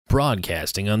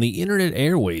Broadcasting on the internet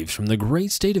airwaves from the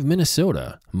great state of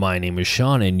Minnesota, my name is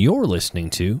Shaun and you're listening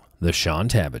to The Shaun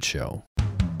Tabatt Show.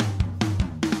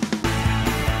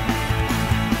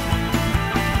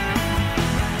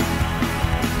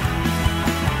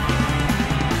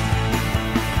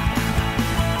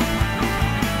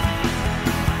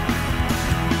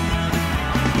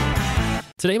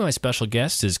 Today my special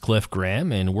guest is Cliff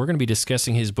Graham, and we're going to be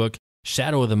discussing his book,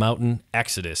 Shadow of the Mountain,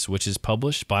 Exodus, which is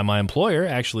published by my employer,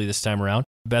 actually this time around,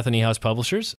 Bethany House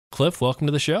Publishers. Cliff, welcome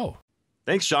to the show.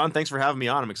 Thanks, Shaun. Thanks for having me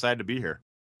on. I'm excited to be here.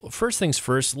 Well, first things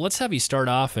first, let's have you start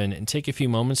off and take a few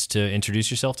moments to introduce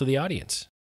yourself to the audience.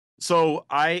 So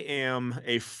I am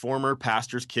a former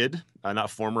pastor's kid.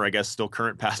 Not former, I guess still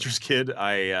current pastor's kid.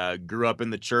 I grew up in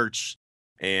the church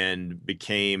and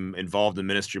became involved in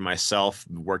ministry myself,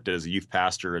 worked as a youth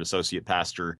pastor, an associate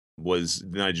pastor.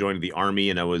 Then I joined the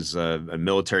Army, and I was a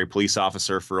military police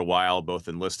officer for a while, both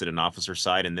enlisted and officer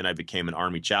side, and then I became an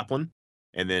Army chaplain.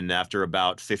 And then after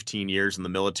about 15 years in the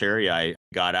military, I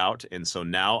got out, and so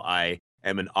now I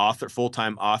am an author,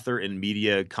 full-time author and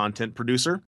media content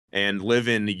producer, and live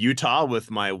in Utah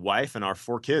with my wife and our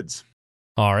 4 kids.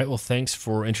 All right, well, thanks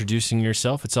for introducing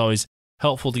yourself. It's always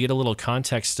helpful to get a little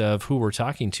context of who we're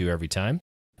talking to every time.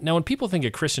 Now, when people think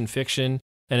of Christian fiction,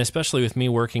 and especially with me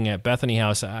working at Bethany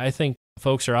House, I think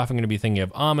folks are often going to be thinking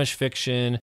of Amish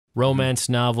fiction, romance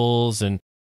novels, and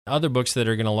other books that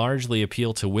are going to largely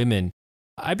appeal to women.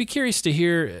 I'd be curious to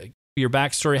hear your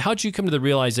backstory. How'd you come to the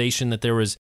realization that there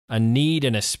was a need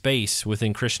and a space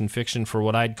within Christian fiction for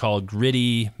what I'd call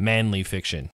gritty, manly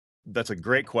fiction? That's a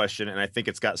great question, and I think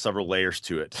it's got several layers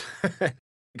to it.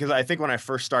 Because I think when I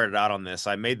first started out on this,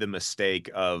 I made the mistake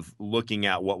of looking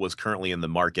at what was currently in the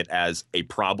market as a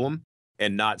problem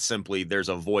and not simply there's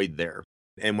a void there.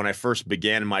 And when I first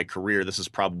began my career, this is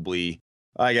probably,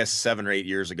 I guess, 7 or 8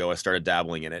 years ago, I started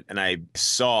dabbling in it. And I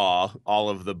saw all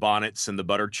of the bonnets and the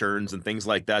butter churns and things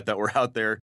like that were out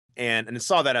there. And I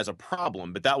saw that as a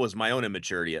problem, but that was my own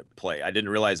immaturity at play. I didn't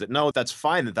realize that, no, that's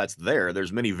fine that that's there.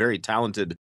 There's many very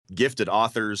talented, gifted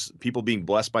authors, people being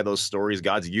blessed by those stories.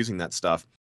 God's using that stuff.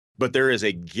 But there is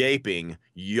a gaping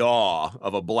yaw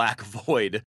of a black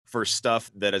void for stuff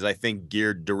that is, I think,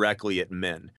 geared directly at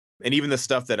men. And even the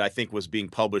stuff that I think was being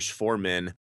published for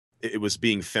men, it was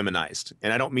being feminized.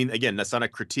 And I don't mean, again, that's not a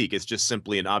critique. It's just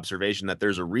simply an observation that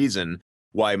there's a reason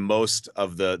why most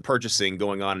of the purchasing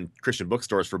going on in Christian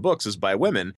bookstores for books is by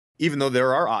women, even though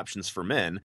there are options for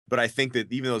men. But I think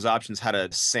that even those options had a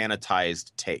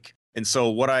sanitized take. And so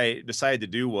what I decided to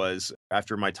do was,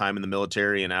 after my time in the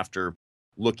military and after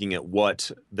looking at what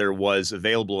there was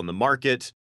available in the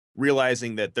market,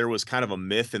 realizing that there was kind of a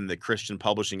myth in the Christian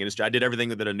publishing industry. I did everything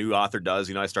that a new author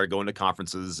does. I started going to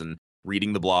conferences and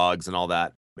reading the blogs and all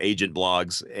that, agent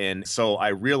blogs. And so I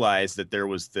realized that there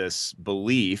was this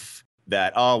belief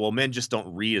that, oh, well, men just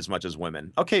don't read as much as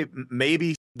women. Okay,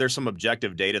 maybe there's some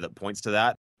objective data that points to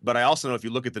that. But I also know if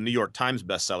you look at the New York Times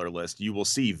bestseller list, you will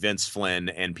see Vince Flynn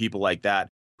and people like that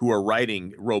who are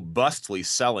writing robustly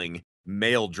selling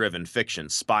male-driven fiction,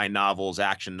 spy novels,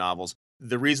 action novels.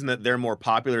 The reason that they're more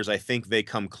popular is I think they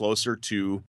come closer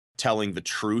to telling the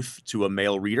truth to a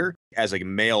male reader as a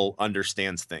male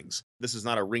understands things. This is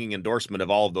not a ringing endorsement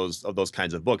of all of those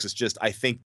kinds of books. It's just I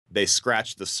think they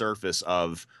scratched the surface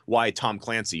of why Tom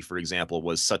Clancy, for example,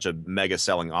 was such a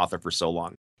mega-selling author for so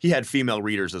long. He had female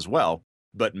readers as well,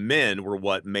 but men were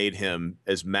what made him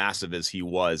as massive as he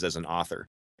was as an author.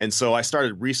 And so I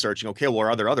started researching, okay, well,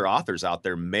 are there other authors out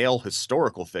there, male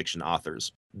historical fiction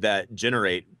authors, that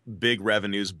generate big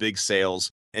revenues, big sales?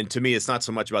 And to me, it's not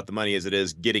so much about the money as it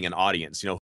is getting an audience,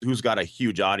 who's got a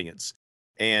huge audience.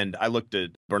 And I looked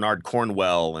at Bernard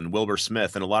Cornwell and Wilbur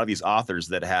Smith and a lot of these authors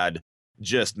that had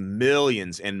just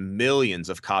millions and millions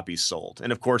of copies sold.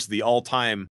 And of course, the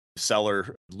all-time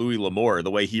seller, Louis L'Amour, the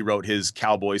way he wrote his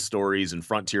cowboy stories and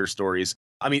frontier stories,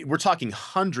 I mean, we're talking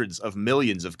hundreds of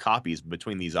millions of copies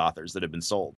between these authors that have been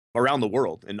sold around the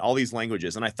world in all these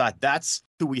languages. And I thought that's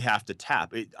who we have to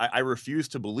tap. I refuse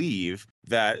to believe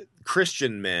that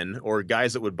Christian men or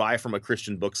guys that would buy from a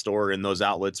Christian bookstore in those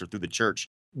outlets or through the church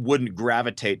wouldn't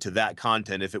gravitate to that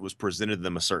content if it was presented to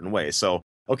them a certain way. So,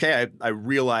 okay, I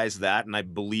realized that and I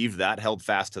believed that, held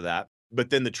fast to that. But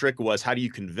then the trick was, how do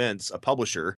you convince a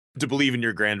publisher to believe in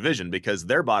your grand vision? Because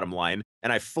their bottom line,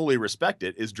 and I fully respect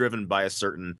it, is driven by a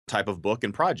certain type of book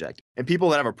and project. And people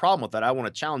that have a problem with that, I want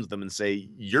to challenge them and say,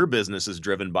 your business is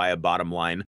driven by a bottom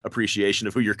line appreciation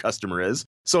of who your customer is.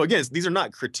 So again, these are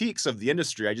not critiques of the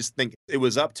industry. I just think it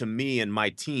was up to me and my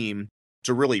team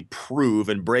to really prove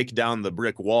and break down the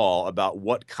brick wall about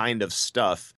what kind of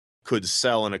stuff could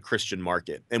sell in a Christian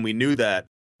market. And we knew that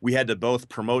we had to both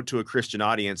promote to a Christian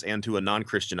audience and to a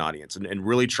non-Christian audience and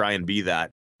really try and be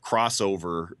that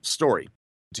crossover story.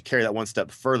 To carry that one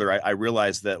step further, I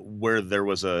realized that where there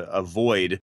was a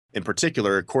void, in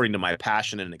particular, according to my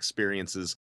passion and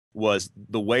experiences, was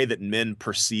the way that men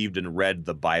perceived and read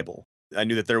the Bible. I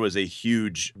knew that there was a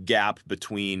huge gap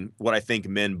between what I think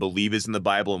men believe is in the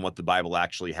Bible and what the Bible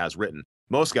actually has written.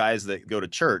 Most guys that go to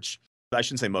church, I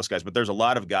shouldn't say most guys, but there's a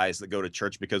lot of guys that go to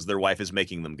church because their wife is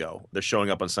making them go. They're showing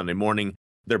up on Sunday morning,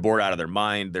 they're bored out of their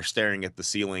mind, they're staring at the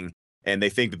ceiling, and they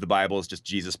think that the Bible is just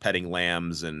Jesus petting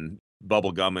lambs and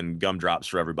bubble gum and gumdrops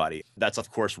for everybody. That's,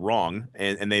 of course, wrong.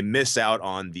 And they miss out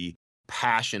on the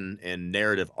passion and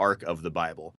narrative arc of the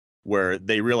Bible, where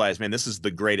they realize, man, this is the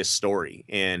greatest story.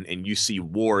 And you see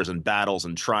wars and battles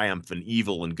and triumph and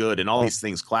evil and good and all these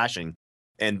things clashing.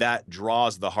 And that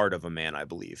draws the heart of a man, I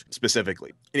believe,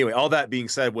 specifically. Anyway, all that being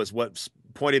said, was what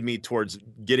pointed me towards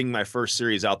getting my first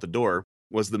series out the door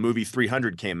was the movie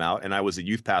 300 came out, and I was a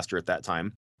youth pastor at that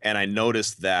time. And I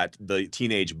noticed that the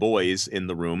teenage boys in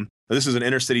the room, this is an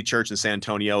inner city church in San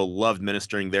Antonio, loved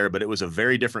ministering there, but it was a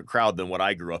very different crowd than what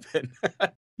I grew up in.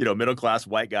 Middle class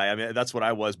white guy. I mean, that's what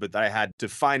I was, but I had to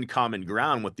find common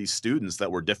ground with these students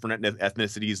that were different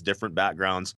ethnicities, different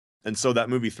backgrounds. And so that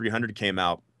movie 300 came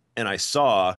out, and I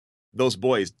saw those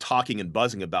boys talking and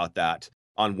buzzing about that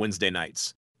on Wednesday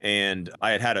nights. And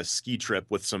I had a ski trip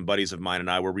with some buddies of mine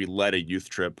and I, where we led a youth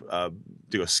trip to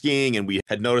go skiing, and we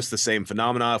had noticed the same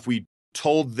phenomena. If we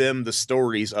told them the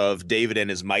stories of David and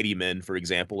his mighty men, for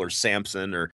example, or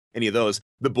Samson or any of those,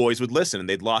 the boys would listen and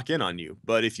they'd lock in on you.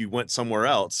 But if you went somewhere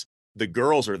else, the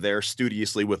girls are there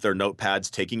studiously with their notepads,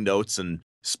 taking notes and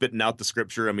spitting out the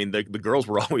scripture. I mean, the girls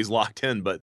were always locked in,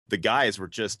 but the guys were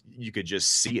you could just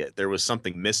see it. There was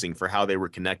something missing for how they were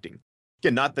connecting.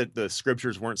 Again, not that the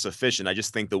scriptures weren't sufficient. I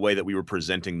just think the way that we were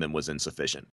presenting them was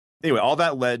insufficient. Anyway, all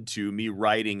that led to me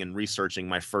writing and researching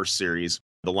my first series,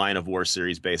 the Line of War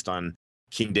series, based on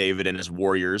King David and his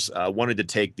warriors. Wanted to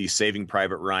take the Saving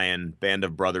Private Ryan, Band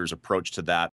of Brothers approach to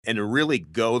that and to really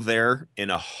go there in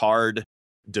a hard,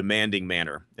 demanding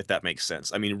manner, if that makes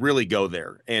sense. I mean, really go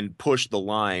there and push the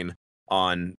line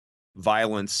on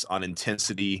violence, on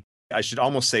intensity. I should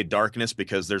almost say darkness,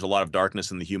 because there's a lot of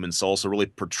darkness in the human soul. So really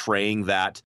portraying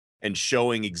that and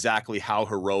showing exactly how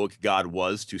heroic God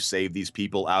was to save these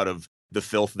people out of the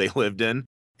filth they lived in.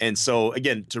 And so,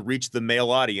 again, to reach the male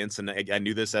audience, and I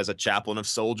knew this as a chaplain of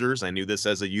soldiers, I knew this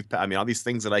as a youth, I mean, all these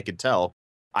things that I could tell,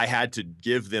 I had to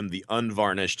give them the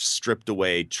unvarnished, stripped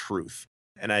away truth.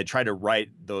 And I tried to write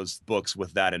those books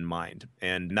with that in mind.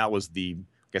 And that was like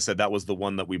I said, that was the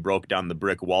one that we broke down the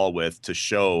brick wall with, to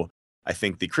show, I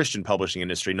think, the Christian publishing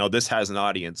industry, no, this has an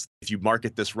audience. If you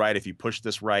market this right, if you push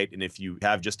this right, and if you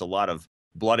have just a lot of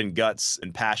blood and guts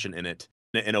and passion in it,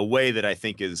 in a way that I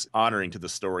think is honoring to the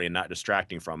story and not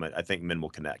distracting from it, I think men will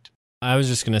connect. I was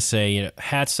just going to say,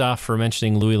 hats off for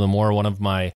mentioning Louis L'Amour, one of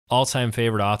my all-time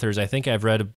favorite authors. I think I've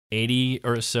read 80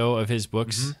 or so of his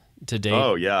books to date.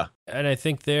 Oh, yeah. And I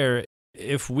think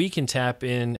if we can tap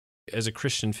in as a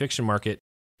Christian fiction market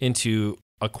into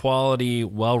a quality,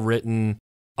 well-written,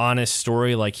 honest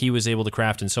story like he was able to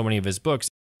craft in so many of his books,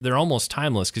 they're almost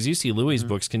timeless, because you see Louis'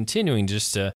 books continuing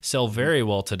just to sell very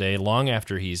well today, long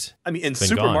after he's in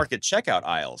supermarket checkout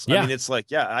aisles. Yeah. I mean, it's like,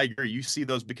 yeah, I agree. You see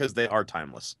those because they are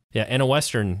timeless. Yeah, and a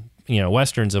Western,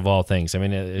 Westerns of all things. I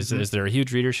mean, is there a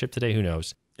huge readership today? Who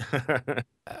knows?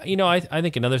 I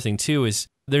think another thing too is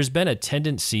there's been a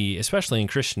tendency, especially in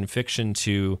Christian fiction,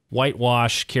 to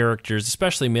whitewash characters,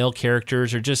 especially male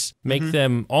characters, or just make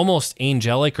them almost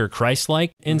angelic or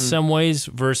Christ-like in some ways,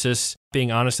 versus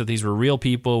being honest that these were real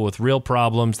people with real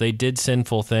problems. They did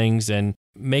sinful things, and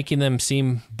making them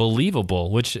seem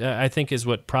believable, which I think is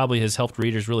what probably has helped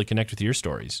readers really connect with your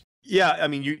stories. Yeah, I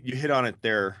mean, you hit on it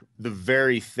there. The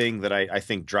very thing that I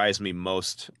think drives me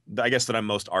most, I guess that I'm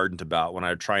most ardent about when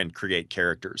I try and create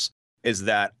characters, is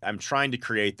that I'm trying to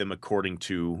create them according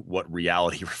to what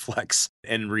reality reflects.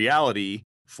 And reality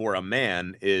for a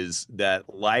man is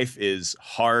that life is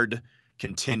hard,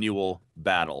 continual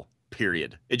battle,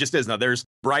 period. It just is. Now, there's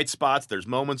bright spots, there's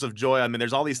moments of joy. I mean,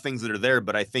 there's all these things that are there,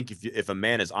 but I think if a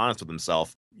man is honest with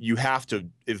himself, you have to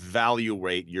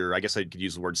evaluate I guess I could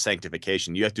use the word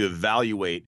sanctification. You have to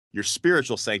evaluate your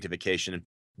spiritual sanctification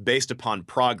based upon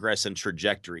progress and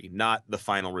trajectory, not the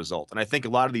final result. And I think a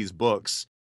lot of these books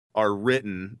are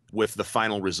written with the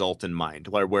final result in mind,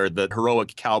 where the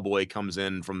heroic cowboy comes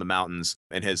in from the mountains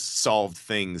and has solved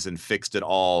things and fixed it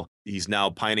all. He's now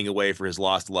pining away for his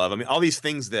lost love. I mean, all these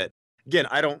things that, again,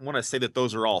 I don't want to say that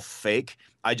those are all fake.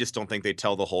 I just don't think they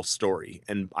tell the whole story.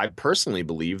 And I personally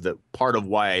believe that part of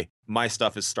why my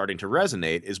stuff is starting to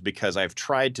resonate is because I've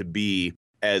tried to be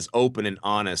as open and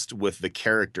honest with the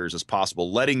characters as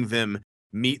possible, letting them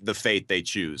meet the fate they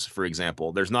choose. For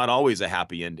example, there's not always a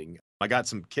happy ending. I got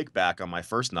some kickback on my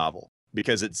first novel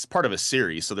because it's part of a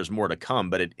series, so there's more to come,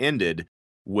 but it ended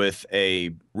with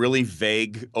a really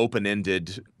vague,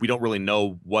 open-ended, we don't really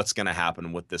know what's going to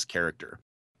happen with this character.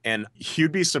 And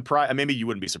you'd be surprised, maybe you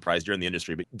wouldn't be surprised, you're in the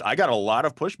industry, but I got a lot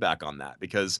of pushback on that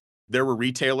because there were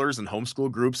retailers and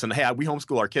homeschool groups, and hey, we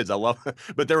homeschool our kids, I love it,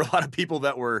 but there were a lot of people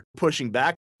that were pushing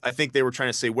back. I think they were trying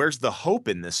to say, where's the hope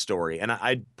in this story? And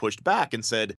I pushed back and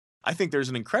said, I think there's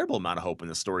an incredible amount of hope in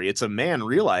this story. It's a man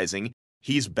realizing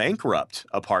he's bankrupt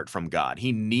apart from God.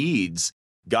 He needs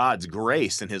God's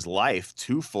grace in his life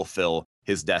to fulfill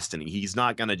his destiny. He's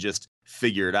not going to just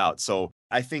figure it out. So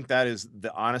I think that is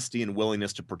the honesty and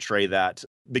willingness to portray that,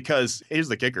 because here's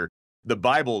the kicker. The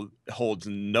Bible holds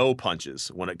no punches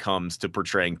when it comes to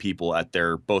portraying people at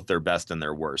both their best and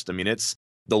their worst. I mean, it's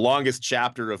the longest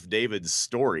chapter of David's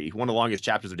story. One of the longest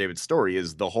chapters of David's story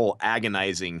is the whole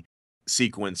agonizing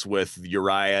sequence with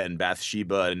Uriah and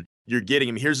Bathsheba. And you're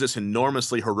getting, here's this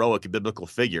enormously heroic biblical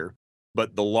figure,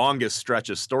 but the longest stretch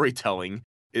of storytelling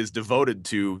is devoted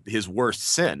to his worst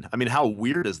sin. I mean, how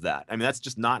weird is that? I mean, that's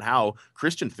just not how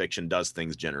Christian fiction does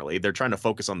things generally. They're trying to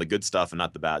focus on the good stuff and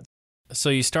not the bad. So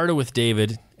you started with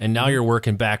David, and now you're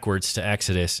working backwards to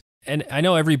Exodus. And I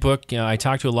know every book, I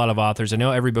talk to a lot of authors, I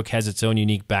know every book has its own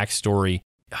unique backstory.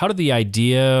 How did the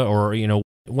idea, or,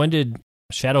 when did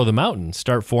Shadow of the Mountain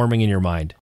start forming in your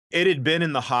mind? It had been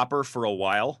in the hopper for a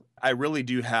while. I really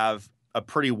do have a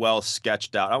pretty well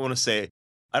sketched out, I want to say,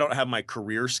 I don't have my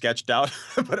career sketched out,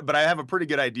 but I have a pretty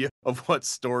good idea of what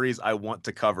stories I want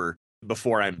to cover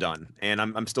before I'm done. And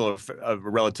I'm still a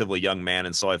relatively young man.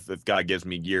 And so if God gives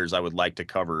me years, I would like to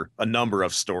cover a number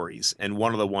of stories. And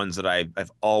one of the ones that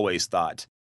I've always thought,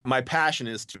 my passion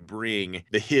is to bring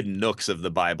the hidden nooks of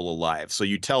the Bible alive. So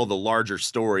you tell the larger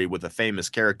story with a famous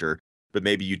character, but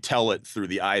maybe you tell it through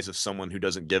the eyes of someone who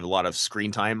doesn't give a lot of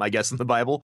screen time, I guess, in the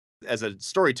Bible. As a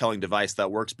storytelling device,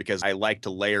 that works because I like to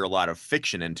layer a lot of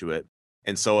fiction into it.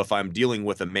 And so if I'm dealing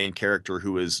with a main character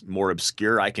who is more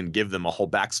obscure, I can give them a whole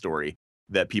backstory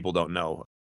that people don't know.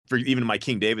 For even my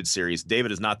King David series,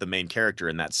 David is not the main character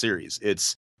in that series.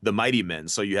 It's the mighty men.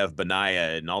 So you have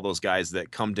Benaiah and all those guys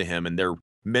that come to him, and they're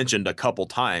mentioned a couple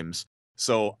times.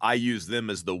 So I use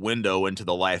them as the window into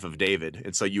the life of David.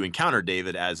 And so you encounter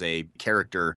David as a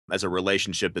character, as a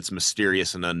relationship that's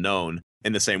mysterious and unknown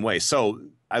in the same way. So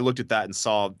I looked at that and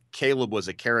saw Caleb was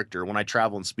a character. When I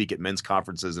travel and speak at men's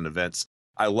conferences and events,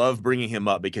 I love bringing him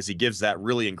up because he gives that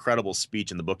really incredible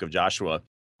speech in the book of Joshua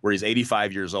where he's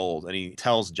 85 years old and he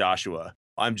tells Joshua,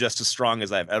 I'm just as strong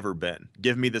as I've ever been.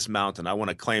 Give me this mountain. I want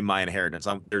to claim my inheritance.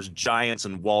 There's giants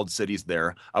and walled cities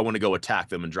there. I want to go attack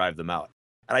them and drive them out.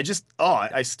 And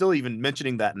I still, even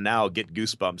mentioning that now, get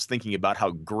goosebumps thinking about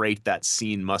how great that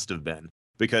scene must have been.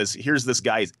 Because here's this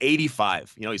guy, he's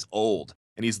 85, he's old.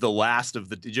 And he's the last of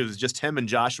it was just him and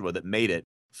Joshua that made it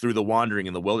through the wandering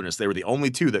in the wilderness. They were the only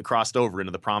two that crossed over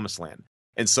into the promised land.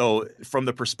 And so from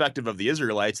the perspective of the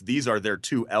Israelites, these are their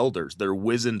two elders. They're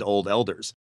wizened old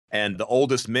elders and the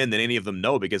oldest men that any of them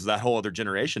know because that whole other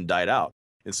generation died out.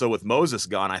 And so with Moses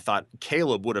gone, I thought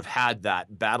Caleb would have had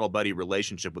that battle buddy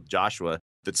relationship with Joshua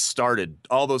that started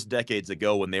all those decades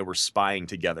ago when they were spying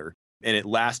together and it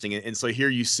lasting. And so here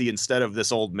you see, instead of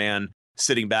this old man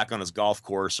sitting back on his golf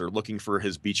course or looking for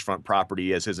his beachfront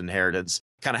property as his inheritance,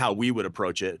 kind of how we would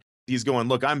approach it, he's going,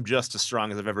 look, I'm just as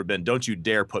strong as I've ever been. Don't you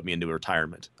dare put me into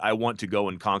retirement. I want to go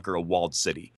and conquer a walled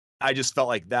city. I just felt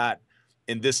like that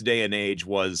in this day and age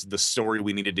was the story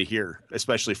we needed to hear,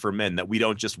 especially for men, that we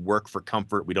don't just work for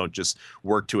comfort. We don't just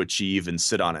work to achieve and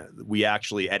sit on it. We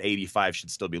actually, at 85,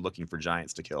 should still be looking for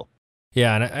giants to kill.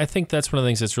 Yeah, and I think that's one of the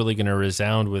things that's really going to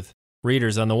resound with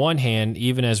readers. On the one hand,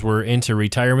 even as we're into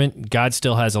retirement, God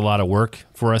still has a lot of work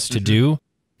for us to do.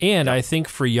 And I think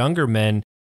for younger men,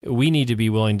 we need to be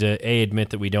willing to, A, admit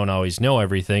that we don't always know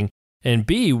everything, and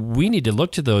B, we need to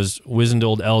look to those wizened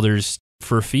old elders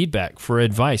for feedback, for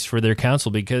advice, for their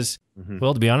counsel, because,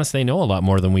 well, to be honest, they know a lot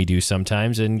more than we do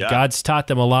sometimes, and God's taught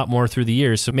them a lot more through the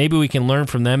years, so maybe we can learn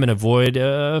from them and avoid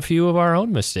a few of our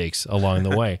own mistakes along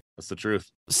the way. That's the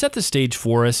truth. Set the stage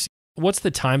for us. What's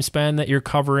the time span that you're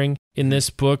covering in this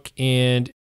book, and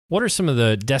what are some of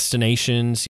the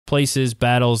destinations, places,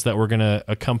 battles that we're going to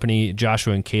accompany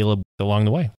Joshua and Caleb along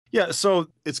the way? Yeah, so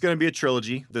it's going to be a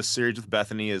trilogy. This series with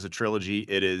Bethany is a trilogy.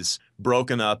 It is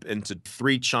broken up into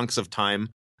 3 chunks of time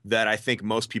that I think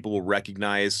most people will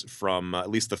recognize from at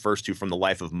least the first 2 from the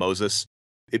life of Moses.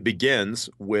 It begins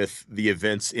with the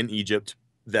events in Egypt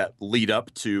that lead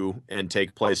up to and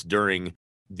take place during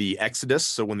the Exodus,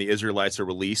 so when the Israelites are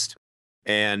released.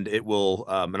 And it will,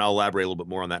 and I'll elaborate a little bit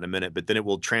more on that in a minute, but then it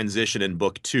will transition in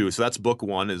book two. So that's book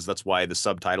one, that's why the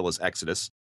subtitle is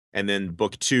Exodus. And then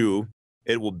book two,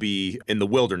 it will be in the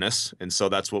wilderness. And so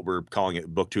that's what we're calling it.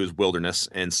 Book two is wilderness.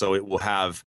 And so it will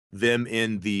have them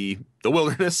in the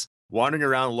wilderness, wandering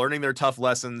around, learning their tough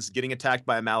lessons, getting attacked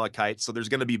by Amalekites. So there's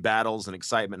going to be battles and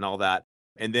excitement and all that.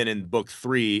 And then in book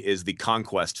three is the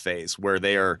conquest phase, where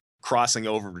they are crossing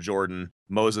over Jordan.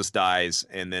 Moses dies,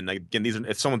 and then again,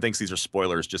 if someone thinks these are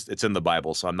spoilers, just it's in the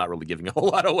Bible, so I'm not really giving a whole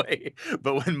lot away.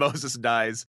 But when Moses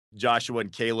dies, Joshua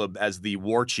and Caleb, as the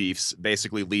war chiefs,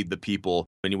 basically lead the people,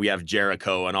 and we have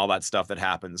Jericho and all that stuff that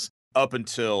happens up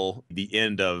until the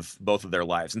end of both of their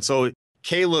lives. And so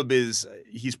Caleb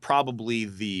he's probably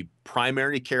the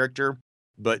primary character,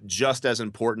 but just as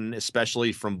important,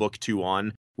 especially from book two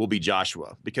on, will be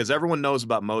Joshua, because everyone knows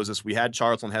about Moses. We had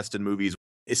Charlton Heston movies.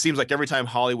 It seems like every time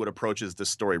Hollywood approaches this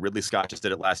story, Ridley Scott just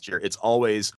did it last year, it's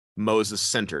always Moses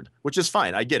centered, which is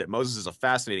fine. I get it. Moses is a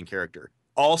fascinating character.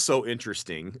 Also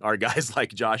interesting are guys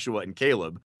like Joshua and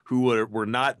Caleb, who were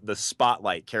not the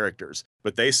spotlight characters,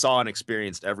 but they saw and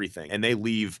experienced everything, and they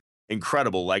leave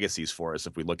incredible legacies for us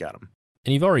if we look at them.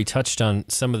 And you've already touched on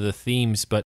some of the themes,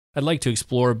 but I'd like to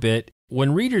explore a bit.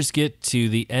 When readers get to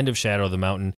the end of Shadow of the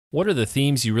Mountain, what are the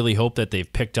themes you really hope that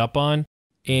they've picked up on?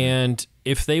 And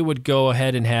if they would go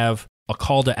ahead and have a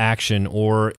call to action,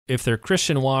 or if their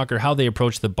Christian walk or how they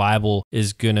approach the Bible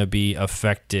is going to be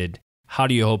affected, how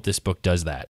do you hope this book does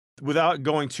that? Without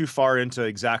going too far into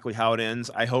exactly how it ends,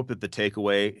 I hope that the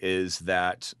takeaway is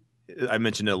that, I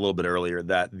mentioned it a little bit earlier,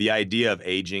 that the idea of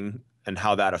aging and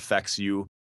how that affects you,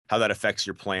 how that affects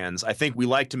your plans. I think we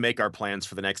like to make our plans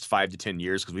for the next 5 to 10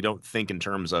 years because we don't think in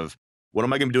terms of, what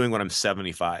am I going to be doing when I'm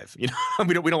 75?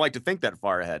 We don't like to think that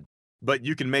far ahead. But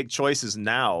you can make choices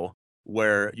now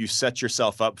where you set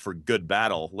yourself up for good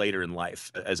battle later in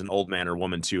life as an old man or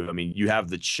woman too. I mean, you have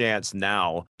the chance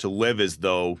now to live as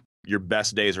though your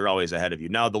best days are always ahead of you.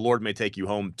 Now, the Lord may take you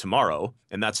home tomorrow,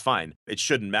 and that's fine. It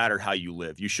shouldn't matter how you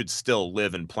live. You should still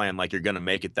live and plan like you're going to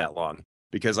make it that long.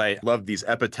 Because I love these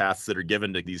epitaphs that are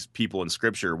given to these people in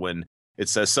Scripture when it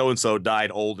says, so-and-so died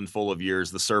old and full of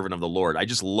years, the servant of the Lord. I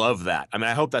just love that. I mean,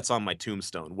 I hope that's on my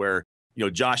tombstone where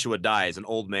Joshua dies, an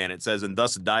old man. It says, and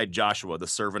thus died Joshua, the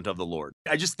servant of the Lord.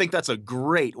 I just think that's a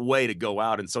great way to go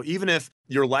out. And so even if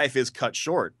your life is cut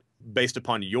short based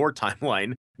upon your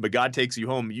timeline, but God takes you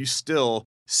home, you still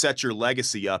set your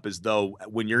legacy up as though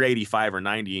when you're 85 or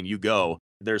 90 and you go,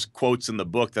 there's quotes in the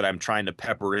book that I'm trying to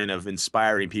pepper in of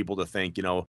inspiring people to think,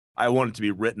 I want it to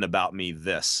be written about me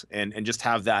this, and just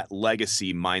have that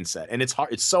legacy mindset. And it's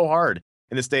hard. It's so hard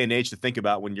in this day and age to think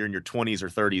about when you're in your 20s or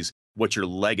 30s, what your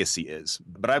legacy is.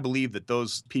 But I believe that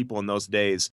those people in those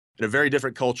days, in a very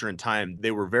different culture and time,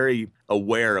 they were very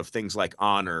aware of things like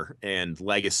honor and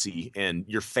legacy and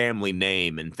your family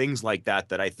name and things like that,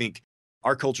 that I think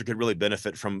our culture could really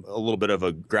benefit from a little bit of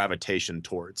a gravitation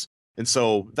towards. And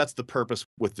so that's the purpose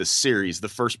with this series. The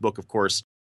first book, of course,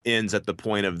 ends at the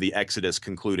point of the Exodus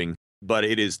concluding, but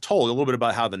it is told a little bit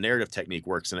about how the narrative technique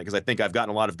works in it, because I think I've gotten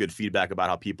a lot of good feedback about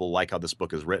how people like how this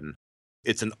book is written.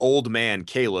 It's an old man,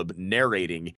 Caleb,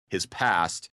 narrating his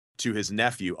past to his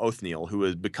nephew, Othniel,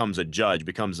 who becomes a judge,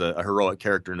 becomes a heroic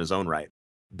character in his own right.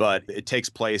 But it takes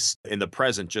place in the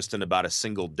present just in about a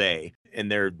single day. And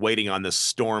they're waiting on this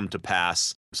storm to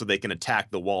pass so they can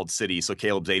attack the walled city. So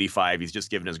Caleb's 85. He's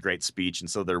just given his great speech. And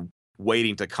so they're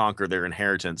waiting to conquer their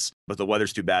inheritance. But the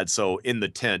weather's too bad. So in the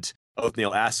tent,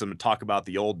 Othniel asks him to talk about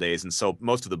the old days. And so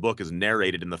most of the book is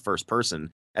narrated in the first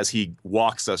person as he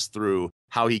walks us through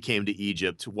how he came to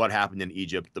Egypt, what happened in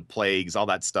Egypt, the plagues, all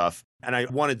that stuff. And I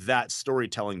wanted that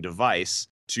storytelling device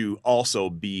to also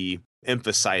be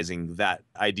emphasizing that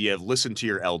idea of listen to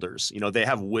your elders. They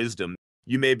have wisdom.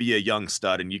 You may be a young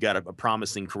stud and you got a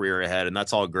promising career ahead, and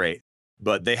that's all great.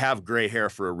 But they have gray hair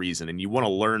for a reason, and you want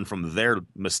to learn from their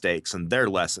mistakes and their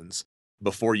lessons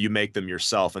before you make them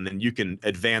yourself. And then you can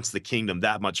advance the kingdom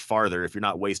that much farther if you're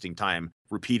not wasting time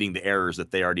repeating the errors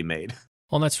that they already made.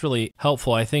 Well, that's really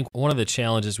helpful. I think one of the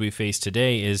challenges we face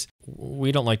today is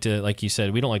we don't like to, like you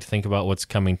said, we don't like to think about what's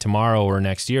coming tomorrow or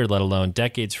next year, let alone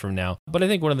decades from now. But I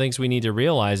think one of the things we need to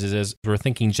realize is as we're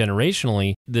thinking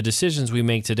generationally, the decisions we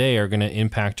make today are going to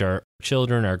impact our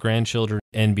children, our grandchildren,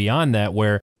 and beyond that,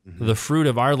 where the fruit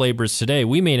of our labors today,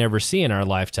 we may never see in our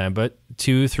lifetime, but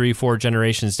 2, 3, 4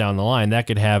 generations down the line, that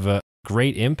could have a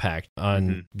great impact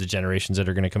on the generations that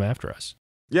are going to come after us.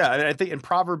 Yeah, and I think, and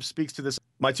Proverbs speaks to this.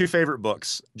 My 2 favorite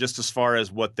books, just as far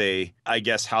as what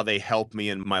how they help me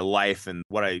in my life and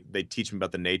they teach me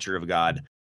about the nature of God.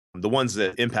 The ones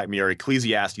that impact me are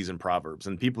Ecclesiastes and Proverbs.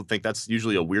 And people think that's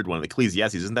usually a weird one.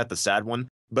 Ecclesiastes, isn't that the sad one?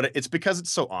 but it's because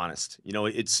it's so honest.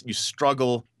 It's you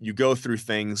struggle, you go through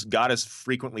things. God is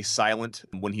frequently silent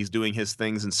when he's doing his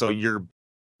things. And so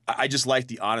I just like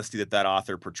the honesty that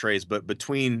author portrays. But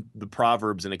between the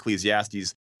Proverbs and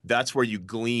Ecclesiastes, that's where you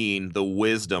glean the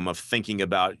wisdom of thinking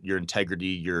about your integrity,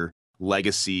 your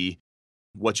legacy,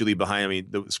 what you leave behind. I mean,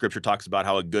 the scripture talks about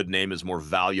how a good name is more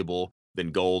valuable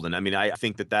than gold. And I mean, I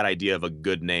think that idea of a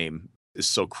good name is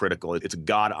so critical. It's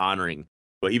God honoring.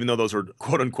 But even though those are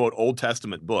quote unquote Old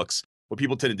Testament books, what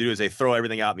people tend to do is they throw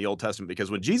everything out in the Old Testament because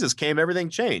when Jesus came, everything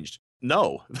changed.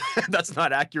 No, that's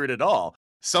not accurate at all.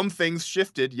 Some things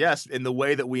shifted, yes, in the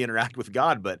way that we interact with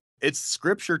God, but it's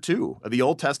scripture too. The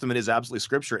Old Testament is absolutely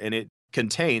scripture, and it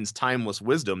contains timeless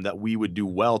wisdom that we would do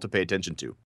well to pay attention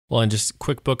to. Well, and just a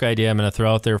quick book idea I'm going to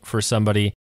throw out there for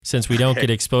somebody, since we don't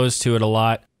get exposed to it a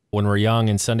lot when we're young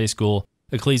in Sunday school,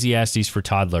 Ecclesiastes for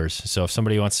toddlers. So if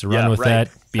somebody wants to run with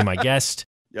that, be my guest.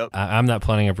 Yep. I'm not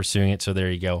planning on pursuing it, so there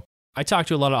you go. I talk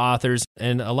to a lot of authors,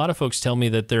 and a lot of folks tell me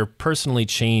that they're personally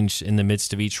changed in the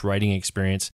midst of each writing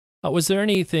experience. Was there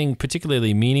anything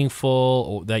particularly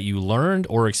meaningful that you learned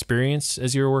or experienced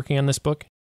as you were working on this book?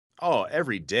 Oh,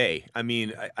 every day. I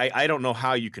mean, I don't know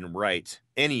how you can write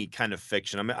any kind of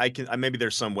fiction. I mean, maybe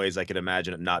there's some ways I could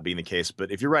imagine it not being the case,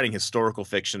 but if you're writing historical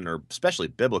fiction or especially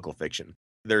biblical fiction,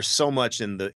 there's so much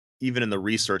even in the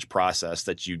research process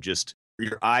that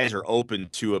your eyes are open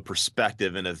to a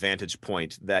perspective and a vantage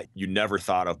point that you never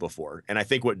thought of before. And I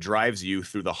think what drives you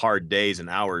through the hard days and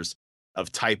hours of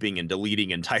typing and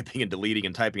deleting and typing and deleting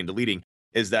and typing and deleting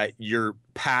is that your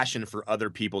passion for other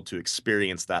people to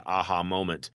experience that aha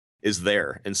moment is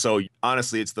there. And so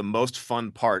honestly, it's the most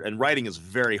fun part. And writing is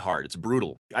very hard. It's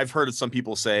brutal. I've heard some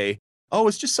people say, oh,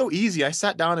 it's just so easy. I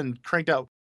sat down and cranked out.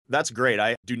 That's great.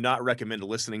 I do not recommend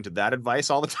listening to that advice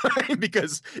all the time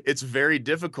because it's very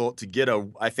difficult to get a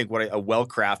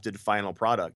well-crafted final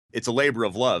product. It's a labor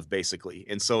of love, basically.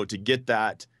 And so to get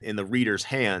that in the reader's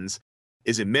hands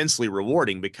is immensely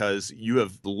rewarding because you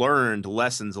have learned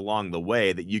lessons along the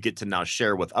way that you get to now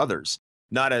share with others.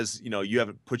 Not as, you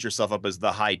haven't put yourself up as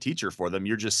the high teacher for them.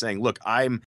 You're just saying, look,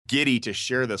 I'm giddy to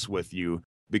share this with you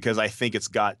because I think it's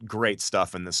got great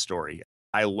stuff in this story.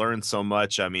 I learned so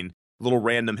much. I mean, little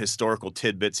random historical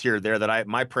tidbits here or there that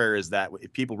my prayer is that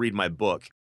if people read my book,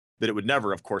 that it would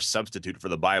never, of course, substitute for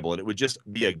the Bible. And it would just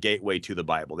be a gateway to the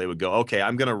Bible. They would go, okay,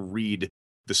 I'm going to read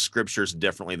the scriptures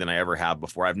differently than I ever have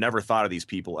before. I've never thought of these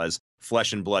people as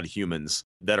flesh and blood humans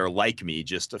that are like me,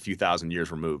 just a few thousand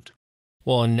years removed.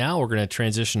 Well, and now we're going to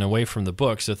transition away from the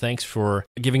book. So thanks for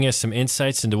giving us some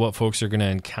insights into what folks are going to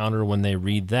encounter when they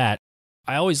read that.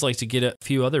 I always like to get a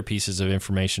few other pieces of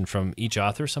information from each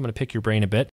author, so I'm going to pick your brain a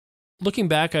bit. Looking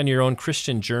back on your own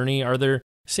Christian journey, are there,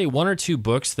 say, one or two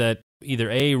books that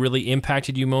either A, really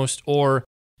impacted you most, or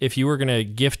if you were going to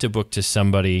gift a book to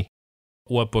somebody,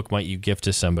 what book might you gift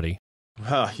to somebody?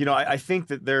 I think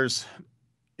that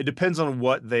it depends on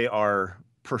what they are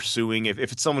pursuing. If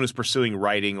it's someone who's pursuing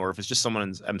writing, or if it's just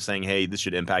someone I'm saying, hey, this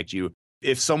should impact you.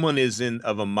 If someone is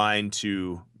of a mind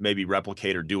to maybe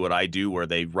replicate or do what I do, where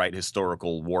they write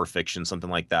historical war fiction, something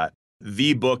like that,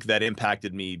 the book that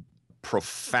impacted me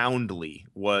profoundly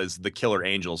was The Killer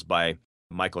Angels by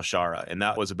Michael Shara. And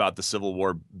that was about the Civil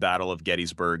War Battle of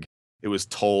Gettysburg. It was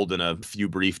told in a few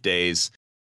brief days.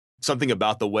 Something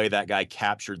about the way that guy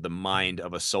captured the mind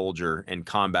of a soldier and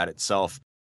combat itself.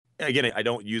 Again, I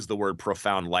don't use the word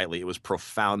profound lightly. It was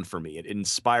profound for me. It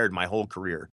inspired my whole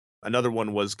career. Another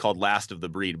one was called Last of the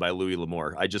Breed by Louis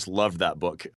L'Amour. I just loved that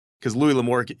book because Louis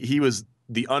L'Amour, he was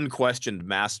the unquestioned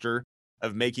master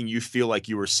of making you feel like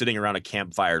you were sitting around a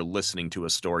campfire listening to a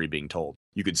story being told.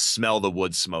 You could smell the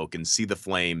wood smoke and see the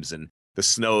flames and the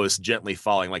snow is gently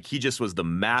falling. Like he just was the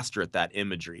master at that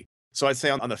imagery. So I'd say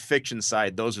on the fiction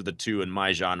side, those are the two in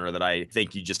my genre that I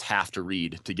think you just have to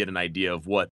read to get an idea of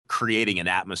what creating an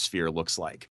atmosphere looks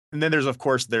like. And then there's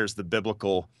the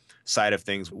biblical side of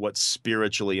things, what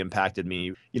spiritually impacted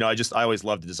me. I always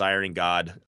loved Desiring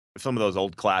God. Some of those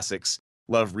old classics,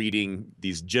 love reading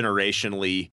these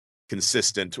generationally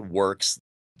consistent works.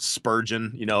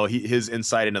 Spurgeon, his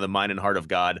insight into the mind and heart of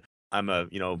God. I'm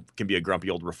can be a grumpy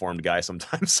old reformed guy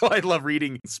sometimes. So I love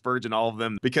reading Spurgeon, all of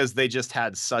them, because they just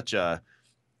had such a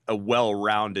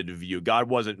well-rounded view. God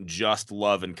wasn't just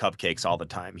love and cupcakes all the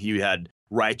time. He had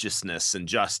righteousness and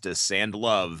justice and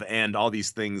love and all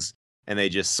these things. And I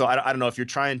don't know if you're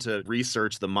trying to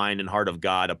research the mind and heart of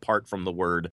God apart from the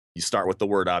word, you start with the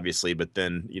word, obviously, but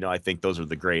then, I think those are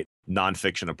the great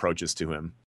nonfiction approaches to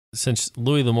him. Since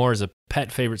Louis L'Amour is a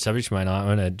pet favorite subject of mine, I'm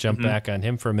going to jump back on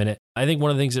him for a minute. I think one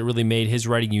of the things that really made his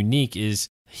writing unique is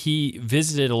he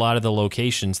visited a lot of the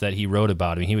locations that he wrote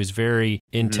about. I mean, he was very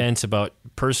intense about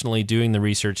personally doing the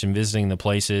research and visiting the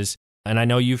places. And I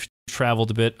know you've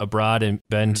traveled a bit abroad and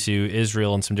been to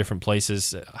Israel and some different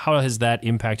places. How has that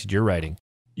impacted your writing?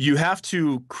 You have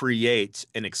to create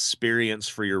an experience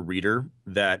for your reader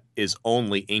that is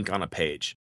only ink on a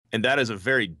page. And that is a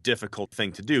very difficult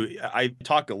thing to do. I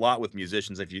talk a lot with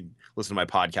musicians. If you listen to my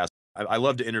podcast, I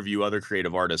love to interview other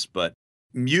creative artists, but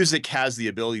music has the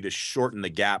ability to shorten the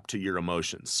gap to your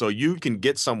emotions. So you can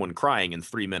get someone crying in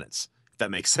 3 minutes, if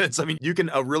that makes sense. I mean,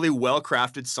 a really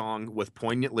well-crafted song with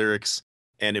poignant lyrics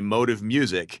and emotive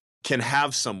music can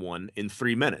have someone in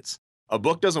 3 minutes. A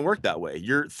book doesn't work that way.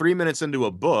 You're 3 minutes into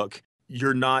a book,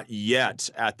 you're not yet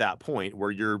at that point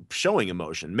where you're showing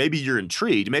emotion. Maybe you're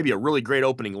intrigued. Maybe a really great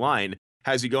opening line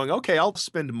has you going, okay, I'll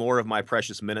spend more of my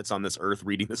precious minutes on this earth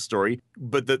reading this story.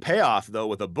 But the payoff, though,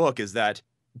 with a book is that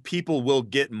people will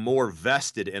get more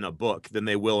vested in a book than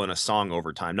they will in a song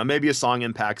over time. Now, maybe a song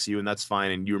impacts you and that's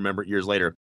fine and you remember it years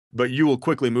later, but you will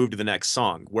quickly move to the next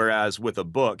song. Whereas with a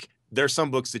book, there's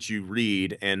some books that you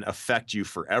read and affect you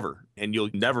forever and you'll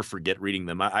never forget reading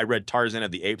them. I read Tarzan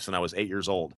of the Apes when I was 8 years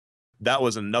old. That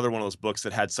was another one of those books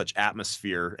that had such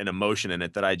atmosphere and emotion in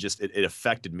it that it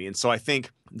affected me. And so I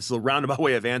think this is a roundabout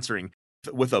way of answering.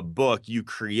 With a book, you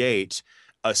create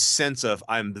a sense of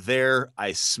I'm there,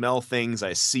 I smell things,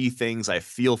 I see things, I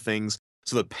feel things.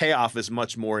 So the payoff is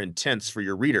much more intense for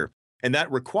your reader. And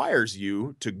that requires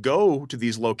you to go to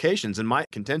these locations. In my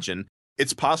contention,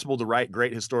 it's possible to write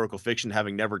great historical fiction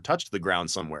having never touched the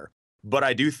ground somewhere. But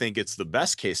I do think it's the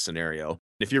best case scenario,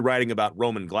 if you're writing about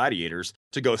Roman gladiators,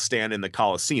 to go stand in the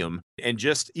Colosseum and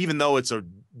just, even though it's a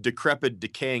decrepit,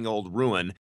 decaying old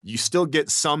ruin, you still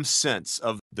get some sense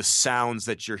of the sounds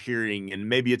that you're hearing. And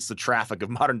maybe it's the traffic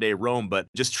of modern day Rome, but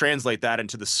just translate that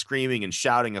into the screaming and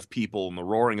shouting of people and the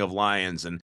roaring of lions.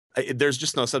 And there's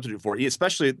just no substitute for it.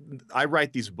 Especially, I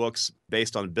write these books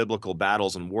based on biblical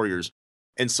battles and warriors.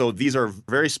 And so these are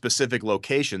very specific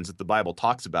locations that the Bible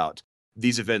talks about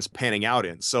these events panning out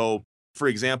in. So, for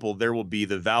example, there will be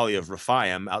the Valley of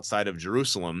Rephaim outside of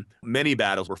Jerusalem. Many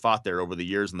battles were fought there over the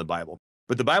years in the Bible.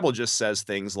 But the Bible just says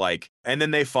things like, and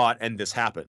then they fought and this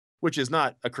happened, which is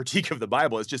not a critique of the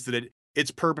Bible. It's just that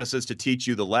its purpose is to teach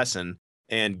you the lesson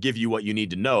and give you what you need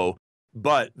to know.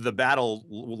 But the battle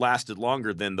lasted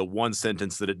longer than the one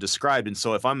sentence that it described. And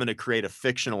so if I'm going to create a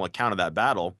fictional account of that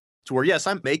battle to where, yes,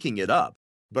 I'm making it up,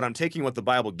 but I'm taking what the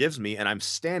Bible gives me and I'm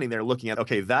standing there looking at,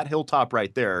 okay, that hilltop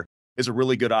right there is a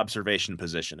really good observation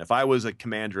position. If I was a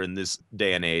commander in this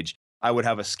day and age, I would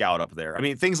have a scout up there. I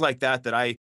mean, things like that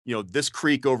this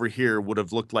creek over here would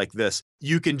have looked like this.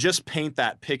 You can just paint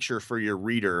that picture for your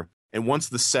reader. And once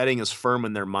the setting is firm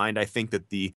in their mind, I think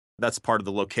that that's part of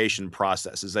the location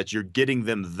process, is that you're getting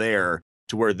them there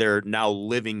to where they're now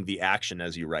living the action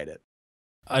as you write it.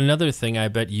 Another thing I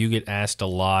bet you get asked a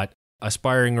lot,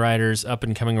 aspiring writers,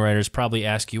 up-and-coming writers probably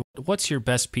ask you, what's your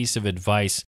best piece of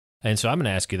advice? And so I'm going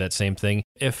to ask you that same thing.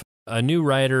 If a new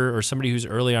writer or somebody who's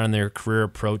early on in their career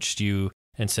approached you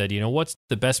and said, what's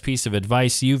the best piece of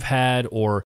advice you've had,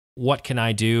 or what can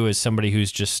I do as somebody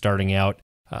who's just starting out?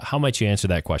 How might you answer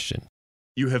that question?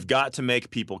 You have got to make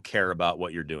people care about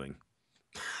what you're doing.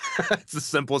 It's the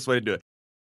simplest way to do it.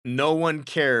 No one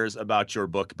cares about your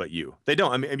book but you. They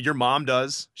don't. I mean, your mom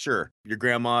does, sure. Your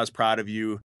grandma is proud of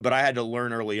you. But I had to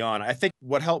learn early on. I think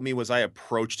what helped me was I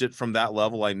approached it from that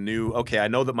level. I knew, okay, I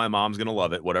know that my mom's going to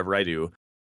love it, whatever I do.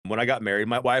 When I got married,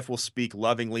 my wife will speak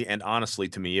lovingly and honestly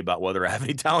to me about whether I have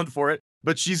any talent for it,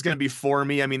 but she's going to be for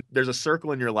me. I mean, there's a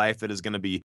circle in your life that is going to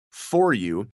be for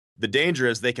you. The danger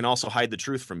is they can also hide the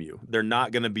truth from you. They're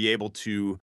not going to be able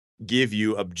to give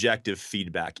you objective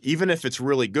feedback. Even if it's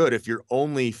really good, if your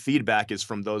only feedback is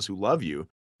from those who love you,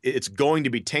 it's going to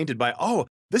be tainted by, oh,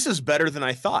 this is better than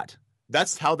I thought.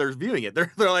 That's how they're viewing it.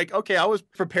 They're like, okay, I was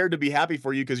prepared to be happy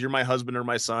for you because you're my husband or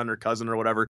my son or cousin or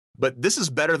whatever, but this is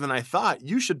better than I thought.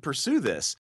 You should pursue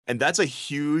this. And that's a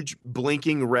huge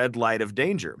blinking red light of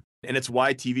danger. And it's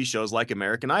why TV shows like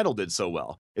American Idol did so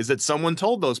well, is that someone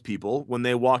told those people when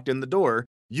they walked in the door,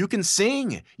 you can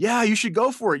sing. Yeah, you should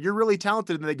go for it. You're really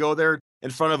talented. And they go there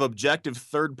in front of objective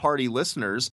third-party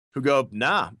listeners who go,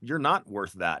 nah, you're not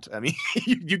worth that. I mean,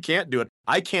 you can't do it.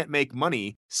 I can't make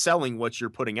money selling what you're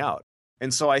putting out.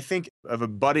 And so I think of a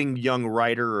budding young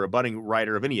writer or a budding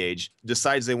writer of any age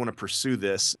decides they want to pursue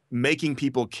this, making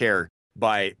people care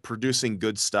by producing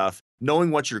good stuff,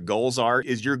 knowing what your goals are.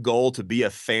 Is your goal to be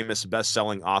a famous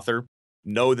best-selling author?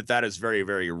 Know that that is very,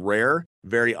 very rare,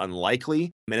 very unlikely.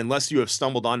 And unless you have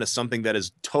stumbled onto something that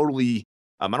is totally,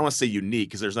 I don't want to say unique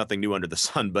because there's nothing new under the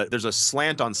sun, but there's a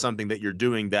slant on something that you're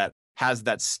doing that has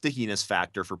that stickiness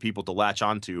factor for people to latch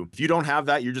onto. If you don't have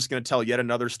that, you're just going to tell yet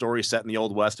another story set in the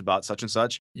Old West about such and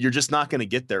such. You're just not going to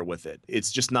get there with it.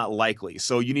 It's just not likely.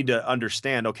 So you need to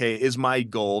understand, okay, is my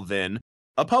goal then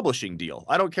a publishing deal?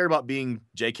 I don't care about being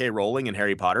J.K. Rowling and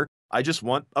Harry Potter. I just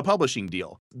want a publishing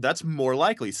deal. That's more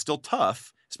likely. It's still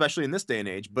tough, especially in this day and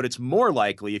age, but it's more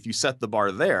likely if you set the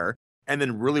bar there and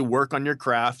then really work on your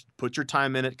craft, put your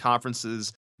time in at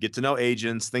conferences, get to know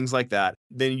agents, things like that,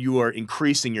 then you are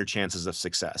increasing your chances of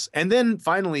success. And then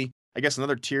finally, I guess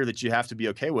another tier that you have to be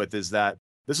okay with is that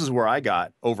this is where I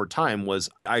got over time was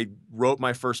I wrote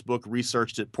my first book,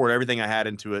 researched it, poured everything I had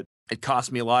into it. It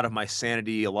cost me a lot of my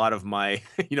sanity, a lot of my,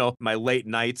 my late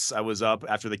nights. I was up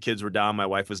after the kids were down, my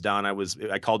wife was down.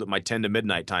 I called it my 10 to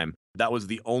midnight time. That was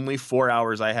the only 4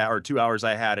 hours I had or 2 hours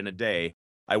I had in a day.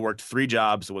 I worked 3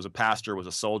 jobs, was a pastor, was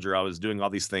a soldier. I was doing all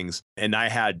these things and I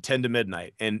had 10 to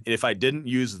midnight. And if I didn't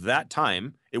use that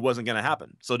time, it wasn't going to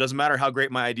happen. So it doesn't matter how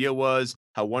great my idea was,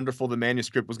 how wonderful the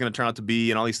manuscript was going to turn out to be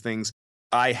and all these things.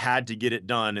 I had to get it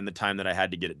done in the time that I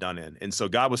had to get it done in. And so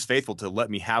God was faithful to let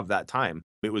me have that time.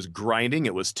 It was grinding.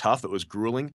 It was tough. It was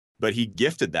grueling, but he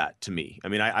gifted that to me. I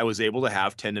mean, I was able to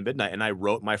have 10 to midnight and I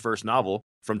wrote my first novel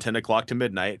from 10 o'clock to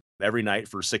midnight every night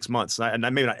for 6 months. And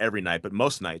maybe not every night, but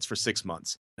most nights for 6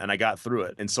 months. And I got through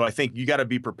it. And so I think you got to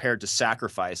be prepared to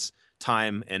sacrifice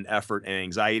time and effort and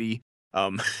anxiety.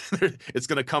 It's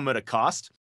going to come at a cost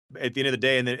at the end of the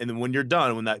day. And then when you're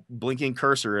done, when that blinking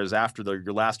cursor is after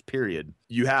your last period,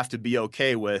 you have to be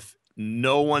okay with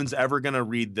no one's ever going to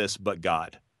read this but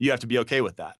God. You have to be okay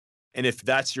with that. And if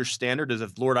that's your standard, as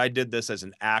if, Lord, I did this as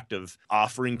an act of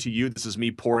offering to you, this is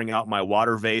me pouring out my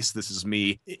water vase, this is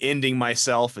me ending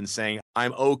myself and saying,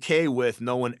 I'm okay with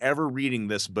no one ever reading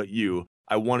this but you.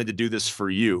 I wanted to do this for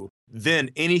you.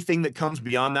 Then anything that comes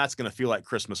beyond that's going to feel like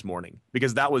Christmas morning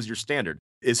because that was your standard.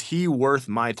 Is he worth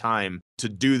my time to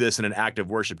do this in an act of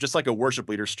worship? Just like a worship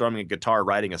leader strumming a guitar,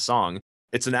 writing a song,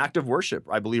 it's an act of worship.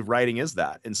 I believe writing is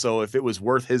that. And so if it was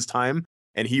worth his time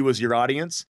and he was your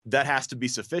audience, that has to be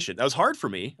sufficient. That was hard for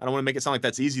me. I don't want to make it sound like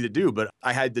that's easy to do, but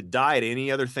I had to die to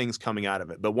any other things coming out of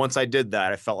it. But once I did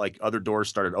that, I felt like other doors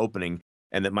started opening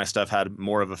and that my stuff had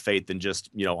more of a faith than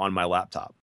just, on my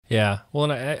laptop. Yeah.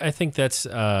 Well, and I think that's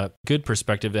a good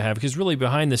perspective to have because really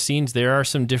behind the scenes, there are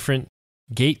some different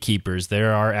gatekeepers.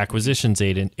 There are acquisitions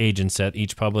agents at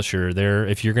each publisher.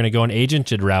 If you're going to go an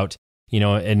agented route,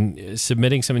 and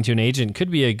submitting something to an agent could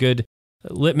be a good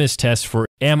litmus test for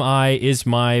is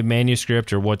my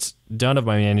manuscript or what's done of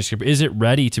my manuscript, is it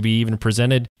ready to be even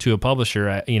presented to a publisher?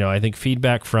 I think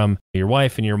feedback from your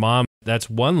wife and your mom, that's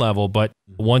one level, but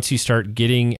once you start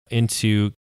getting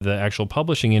into the actual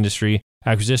publishing industry,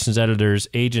 acquisitions editors,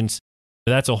 agents,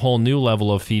 that's a whole new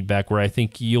level of feedback where I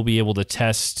think you'll be able to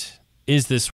test, is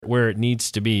this where it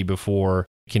needs to be before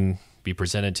it can be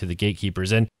presented to the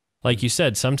gatekeepers? And like you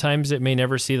said, sometimes it may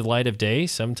never see the light of day.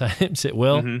 Sometimes it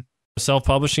will. Mm-hmm.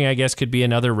 Self-publishing, I guess, could be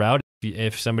another route.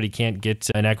 If somebody can't get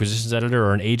an acquisitions editor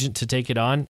or an agent to take it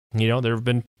on, there have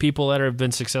been people that have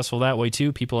been successful that way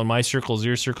too. People in my circles,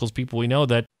 your circles, people we know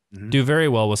that do very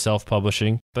well with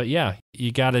self-publishing. But yeah,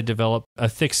 you got to develop a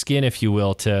thick skin, if you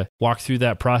will, to walk through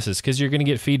that process because you're going to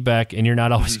get feedback and you're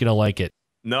not always going to like it.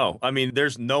 No, I mean,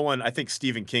 there's no one, I think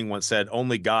Stephen King once said,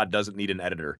 only God doesn't need an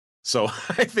editor. So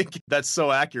I think that's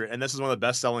so accurate. And this is one of the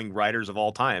best-selling writers of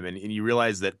all time. And you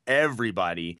realize that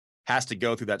everybody has to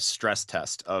go through that stress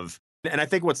test of, and I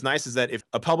think what's nice is that if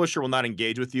a publisher will not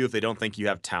engage with you if they don't think you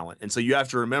have talent. And so you have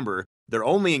to remember they're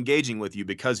only engaging with you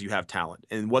because you have talent.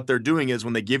 And what they're doing is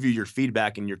when they give you your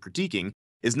feedback and your critiquing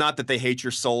is not that they hate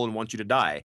your soul and want you to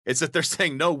die. It's that they're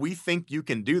saying, no, we think you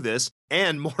can do this.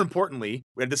 And more importantly,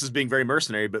 and this is being very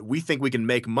mercenary, but we think we can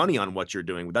make money on what you're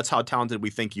doing. That's how talented we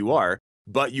think you are.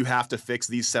 But you have to fix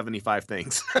these 75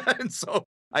 things. And so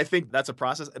I think that's a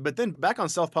process. But then back on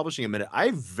self-publishing a minute,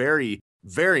 I very,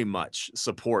 very much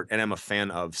support and am a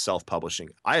fan of self-publishing.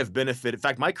 I have benefited. In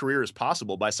fact, my career is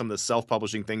possible by some of the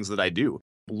self-publishing things that I do.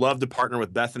 Love to partner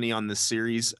with Bethany on this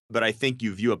series, but I think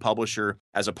you view a publisher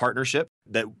as a partnership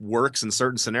that works in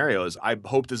certain scenarios. I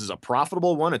hope this is a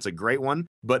profitable one. It's a great one,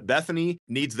 but Bethany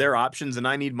needs their options and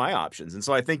I need my options. And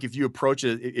so I think if you're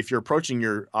approaching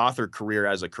your author career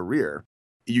as a career,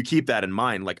 you keep that in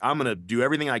mind. Like, I'm going to do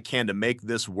everything I can to make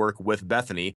this work with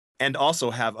Bethany and also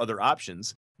have other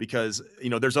options because,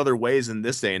 there's other ways in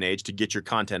this day and age to get your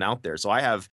content out there. So I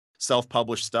have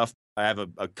self-published stuff. I have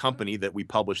a company that we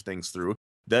publish things through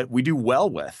that we do well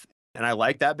with. And I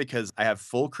like that because I have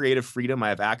full creative freedom. I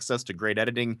have access to great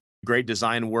editing, great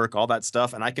design work, all that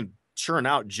stuff. And I can churn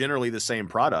out generally the same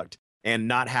product and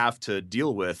not have to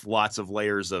deal with lots of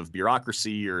layers of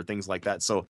bureaucracy or things like that.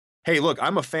 So hey, look,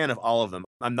 I'm a fan of all of them.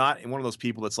 I'm not one of those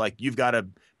people that's like, you've got to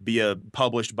be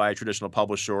published by a traditional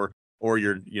publisher or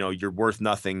you're worth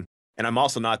nothing. And I'm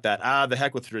also not that, the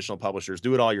heck with traditional publishers,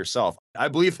 do it all yourself. I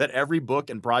believe that every book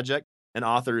and project and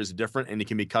author is different and it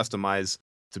can be customized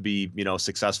to be,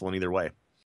 successful in either way.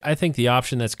 I think the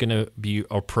option that's going to be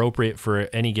appropriate for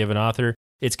any given author,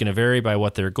 it's going to vary by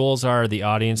what their goals are, the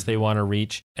audience they want to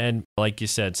reach. And like you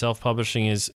said, self-publishing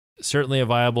is certainly a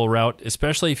viable route,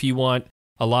 especially if you want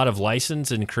a lot of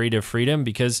license and creative freedom,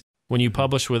 because when you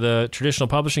publish with a traditional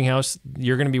publishing house,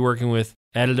 you're going to be working with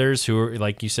editors who are,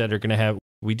 like you said, are going to have,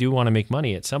 we do want to make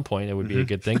money at some point. It would be a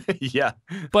good thing. Yeah.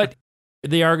 But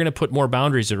they are going to put more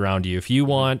boundaries around you. If you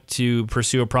want to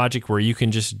pursue a project where you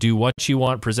can just do what you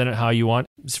want, present it how you want,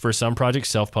 for some projects,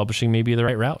 self-publishing may be the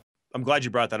right route. I'm glad you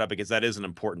brought that up because that is an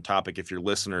important topic if your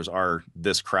listeners are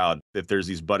this crowd. If there's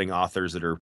these budding authors that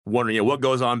are wondering, what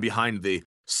goes on behind the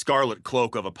scarlet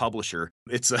cloak of a publisher,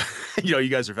 it's you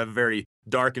guys have very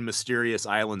dark and mysterious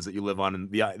islands that you live on in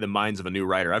the minds of a new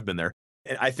writer. I've been there.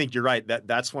 And I think you're right.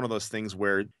 That's one of those things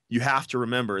where you have to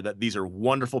remember that these are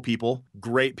wonderful people,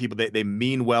 great people. They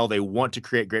mean well. They want to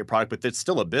create great product, but it's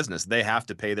still a business. They have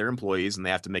to pay their employees and they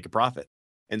have to make a profit.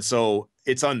 And so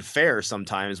it's unfair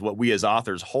sometimes what we as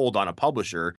authors hold on a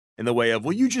publisher in the way of,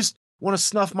 well, you just want to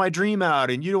snuff my dream out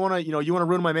and you don't want to, you want to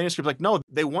ruin my manuscript. Like, no,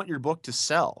 they want your book to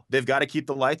sell. They've got to keep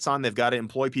the lights on. They've got to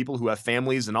employ people who have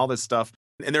families and all this stuff.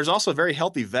 And there's also a very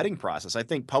healthy vetting process. I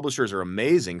think publishers are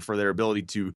amazing for their ability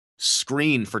to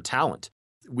screen for talent.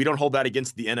 We don't hold that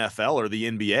against the NFL or the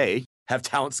NBA, have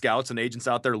talent scouts and agents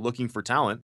out there looking for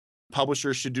talent.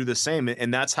 Publishers should do the same.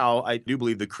 And that's how I do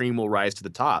believe the cream will rise to the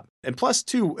top. And plus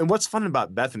too, and what's fun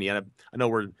about Bethany, and I know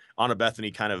we're on a Bethany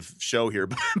kind of show here,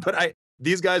 but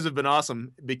these guys have been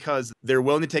awesome because they're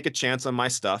willing to take a chance on my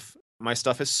stuff. My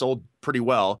stuff has sold pretty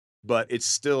well, but it's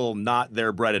still not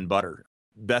their bread and butter.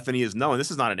 Bethany is known,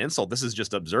 this is not an insult, this is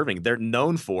just observing. They're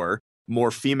known for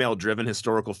more female-driven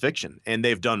historical fiction, and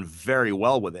they've done very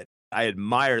well with it. I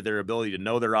admire their ability to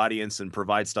know their audience and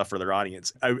provide stuff for their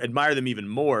audience. I admire them even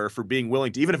more for being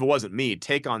willing to, even if it wasn't me,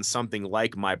 take on something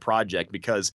like my project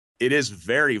because it is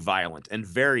very violent and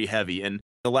very heavy. And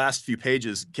the last few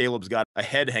pages, Caleb's got a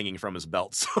head hanging from his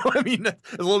belt. So, I mean,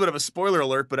 it's a little bit of a spoiler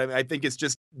alert, but I think it's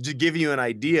just to give you an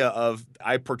idea of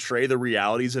I portray the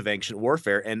realities of ancient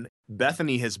warfare. And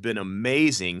Bethany has been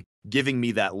amazing giving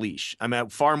me that leash. I mean,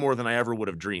 far more than I ever would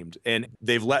have dreamed. And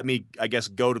they've let me, I guess,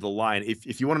 go to the line.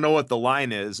 If you want to know what the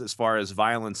line is as far as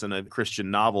violence in a Christian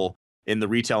novel in the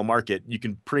retail market, you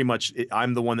can pretty much,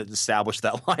 I'm the one that established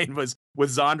that line. Was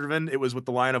with Zondervan, it was with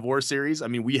the Lion of War series. I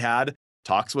mean, we had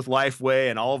talks with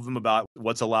Lifeway and all of them about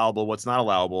what's allowable, what's not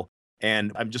allowable.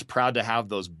 And I'm just proud to have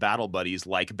those battle buddies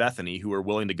like Bethany who are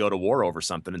willing to go to war over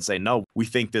something and say, no, we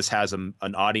think this has an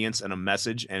audience and a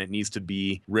message and it needs to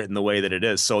be written the way that it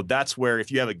is. So that's where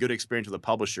if you have a good experience with a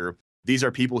publisher, these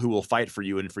are people who will fight for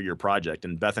you and for your project.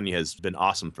 And Bethany has been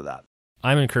awesome for that.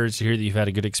 I'm encouraged to hear that you've had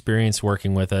a good experience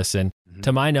working with us. And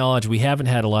to my knowledge, we haven't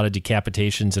had a lot of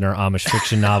decapitations in our Amish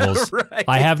fiction novels. Right.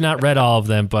 I have not read all of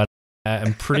them, but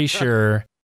I'm pretty sure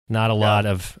not a lot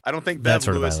of. I don't think Bev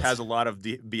Lewis has a lot of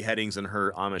beheadings in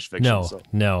her Amish fiction.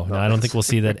 No, I don't think we'll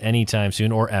see that anytime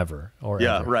soon or ever.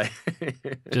 Yeah, right.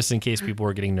 Just in case people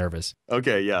were getting nervous.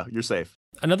 Okay, yeah, you're safe.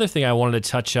 Another thing I wanted to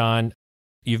touch on,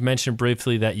 you've mentioned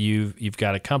briefly that you've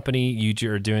got a company,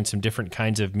 you're doing some different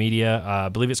kinds of media. I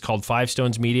believe it's called Five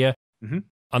Stones Media. Mm-hmm.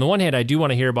 On the one hand, I do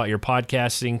want to hear about your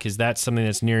podcasting because that's something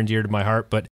that's near and dear to my heart,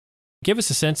 but give us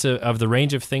a sense of the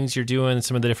range of things you're doing,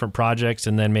 some of the different projects,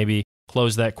 and then maybe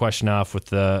close that question off with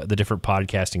the different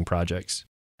podcasting projects.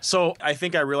 So I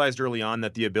think I realized early on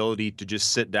that the ability to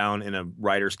just sit down in a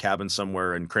writer's cabin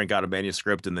somewhere and crank out a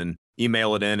manuscript and then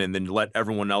email it in and then let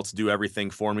everyone else do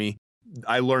everything for me,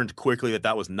 I learned quickly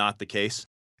that was not the case.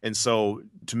 And so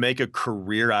to make a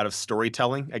career out of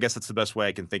storytelling, I guess that's the best way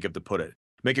I can think of to put it.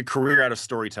 Make a career out of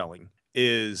storytelling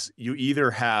is you either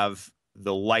have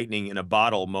the lightning in a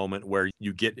bottle moment where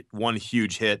you get one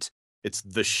huge hit. It's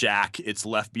The Shack, it's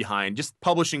Left Behind, just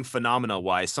publishing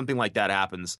phenomena-wise, something like that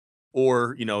happens.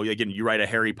 Or, again, you write a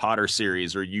Harry Potter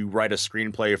series or you write a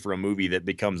screenplay for a movie that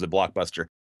becomes a blockbuster.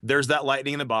 There's that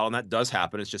lightning in a bottle, and that does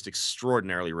happen. It's just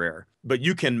extraordinarily rare. But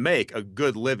you can make a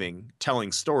good living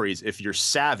telling stories if you're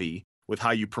savvy with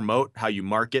how you promote, how you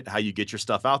market, how you get your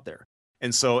stuff out there.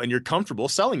 And you're comfortable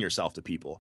selling yourself to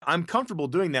people. I'm comfortable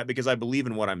doing that because I believe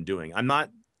in what I'm doing. I'm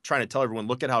not trying to tell everyone,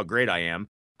 look at how great I am.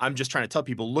 I'm just trying to tell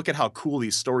people, look at how cool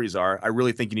these stories are. I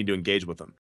really think you need to engage with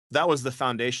them. That was the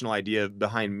foundational idea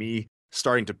behind me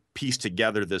starting to piece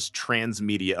together this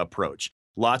transmedia approach.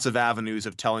 lots of avenues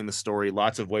of telling the story,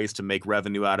 lots of ways to make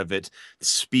revenue out of it,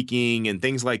 speaking and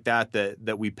things like that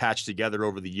we patched together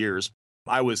over the years.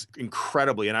 I was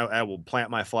incredibly, and I will plant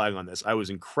my flag on this, I was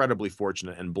incredibly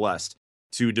fortunate and blessed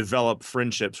to develop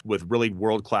friendships with really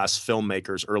world-class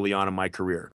filmmakers early on in my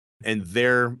career. And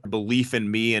their belief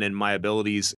in me and in my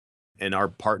abilities and our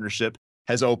partnership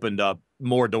has opened up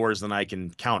more doors than I can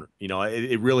count.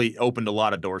 It really opened a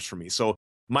lot of doors for me. So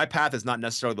my path is not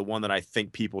necessarily the one that I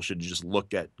think people should just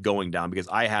look at going down, because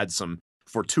I had some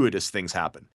fortuitous things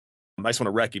happen. I just want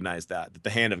to recognize that the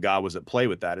hand of God was at play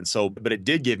with that. And so, but it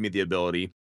did give me the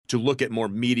ability to look at more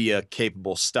media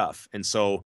capable stuff. And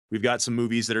so we've got some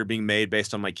movies that are being made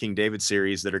based on my King David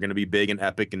series that are going to be big and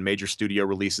epic and major studio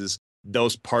releases.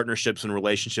 Those partnerships and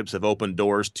relationships have opened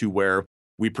doors to where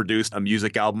we produced a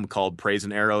music album called Praise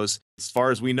and Arrows. As far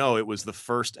as we know, it was the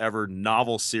first ever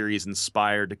novel series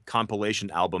inspired compilation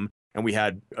album. And we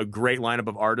had a great lineup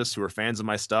of artists who are fans of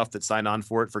my stuff that signed on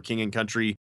for it for King and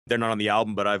Country. They're not on the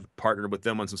album, but I've partnered with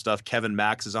them on some stuff. Kevin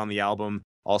Max is on the album,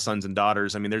 All Sons and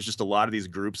Daughters. I mean, there's just a lot of these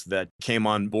groups that came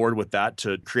on board with that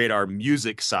to create our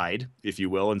music side, if you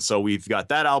will. And so we've got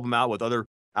that album out with other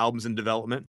albums in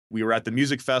development. We were at the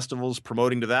music festivals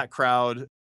promoting to that crowd.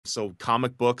 So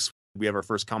comic books, we have our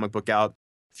first comic book out,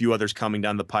 a few others coming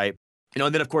down the pipe.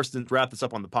 And then, of course, to wrap this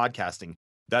up on the podcasting,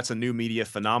 that's a new media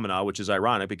phenomena, which is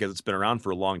ironic because it's been around for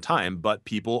a long time, but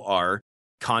people are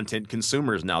content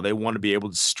consumers now. They want to be able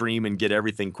to stream and get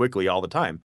everything quickly all the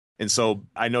time. And so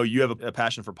I know you have a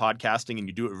passion for podcasting and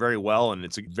you do it very well, and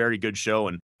it's a very good show.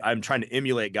 And I'm trying to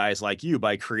emulate guys like you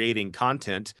by creating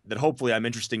content that hopefully I'm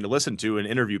interesting to listen to and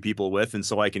interview people with. And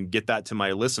so I can get that to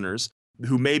my listeners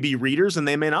who may be readers and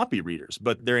they may not be readers,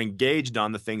 but they're engaged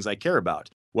on the things I care about,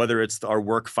 whether it's our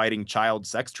work fighting child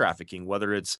sex trafficking,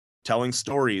 whether it's telling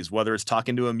stories, whether it's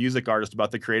talking to a music artist about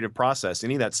the creative process,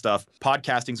 any of that stuff.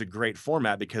 Podcasting is a great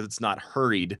format because it's not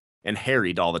hurried and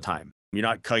harried all the time. You're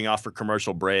not cutting off for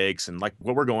commercial breaks. And like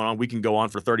what we're going on, we can go on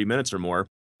for 30 minutes or more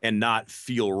and not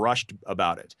feel rushed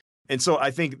about it. And so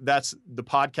I think that's the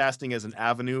podcasting as an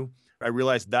avenue. I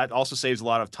realize that also saves a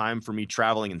lot of time for me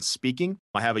traveling and speaking.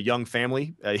 I have a young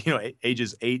family,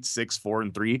 ages 8, 6, 4,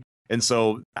 and 3. And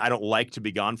so I don't like to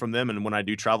be gone from them. And when I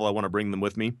do travel, I want to bring them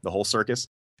with me, the whole circus.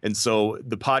 And so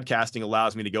the podcasting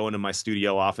allows me to go into my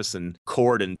studio office and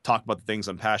record and talk about the things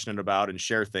I'm passionate about and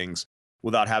share things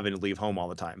without having to leave home all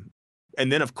the time.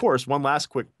 And then, of course, one last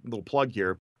quick little plug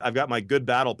here. I've got my Good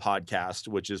Battle podcast,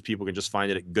 which is people can just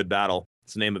find it at Good Battle.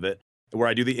 It's the name of it, where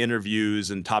I do the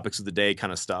interviews and topics of the day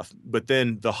kind of stuff. But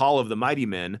then the Hall of the Mighty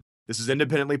Men, this is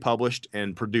independently published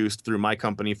and produced through my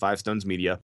company, Five Stones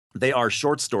Media. They are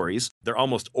short stories. They're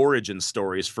almost origin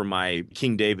stories for my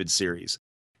King David series.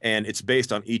 And it's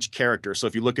based on each character. So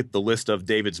if you look at the list of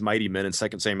David's mighty men in 2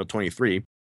 Samuel 23,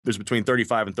 there's between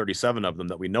 35 and 37 of them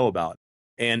that we know about.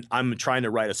 And I'm trying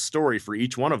to write a story for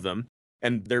each one of them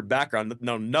and their background.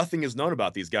 No, nothing is known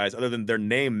about these guys other than their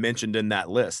name mentioned in that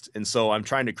list. And so I'm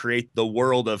trying to create the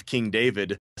world of King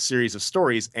David, a series of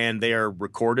stories, and they are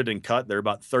recorded and cut. They're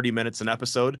about 30 minutes an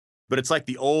episode. But it's like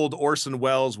the old Orson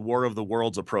Welles War of the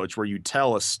Worlds approach, where you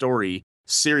tell a story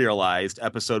serialized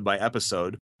episode by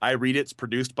episode. I read it. It's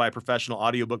produced by a professional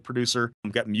audiobook producer.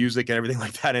 I've got music and everything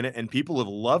like that in it. And people have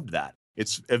loved that.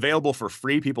 It's available for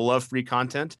free. People love free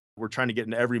content. We're trying to get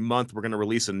into every month. We're going to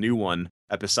release a new one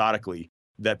episodically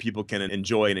that people can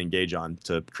enjoy and engage on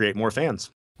to create more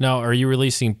fans. Now, are you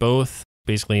releasing both,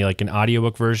 basically like an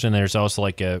audiobook version? There's also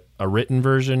like a written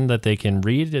version that they can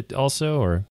read it also,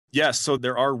 or? Yes. So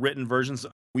there are written versions.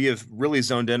 We have really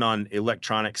zoned in on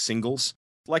electronic singles.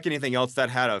 Like anything else, that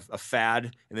had a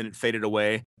fad and then it faded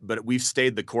away. But we've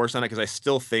stayed the course on it because I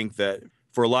still think that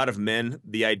for a lot of men,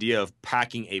 the idea of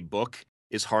packing a book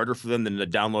is harder for them than to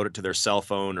download it to their cell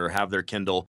phone or have their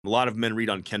Kindle. A lot of men read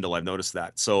on Kindle, I've noticed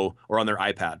that, or on their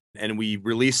iPad. And we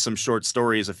released some short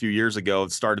stories a few years ago,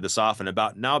 started this off, and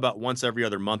about once every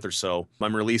other month or so,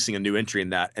 I'm releasing a new entry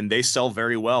in that, and they sell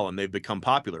very well and they've become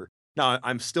popular. Now,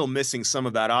 I'm still missing some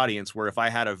of that audience where if I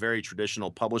had a very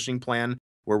traditional publishing plan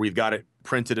where we've got it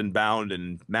printed and bound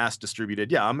and mass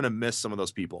distributed, yeah, I'm going to miss some of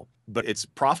those people. But it's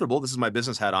profitable. This is my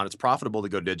business hat on. It's profitable to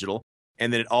go digital.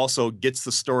 And then it also gets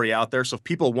the story out there. So if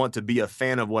people want to be a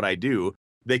fan of what I do,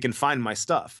 they can find my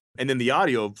stuff. And then the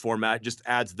audio format just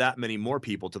adds that many more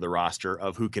people to the roster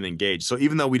of who can engage. So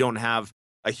even though we don't have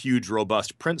a huge,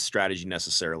 robust print strategy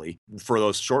necessarily for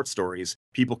those short stories,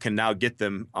 people can now get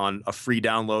them on a free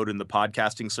download in the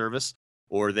podcasting service,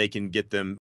 or they can get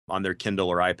them on their Kindle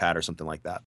or iPad or something like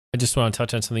that. I just want to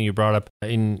touch on something you brought up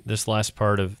in this last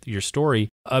part of your story.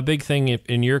 A big thing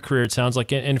in your career, it sounds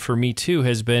like, and for me too,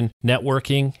 has been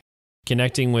networking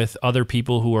connecting with other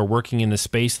people who are working in the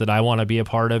space that I want to be a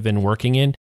part of and working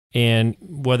in. And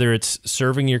whether it's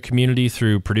serving your community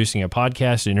through producing a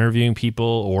podcast, interviewing people,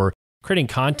 or creating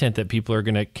content that people are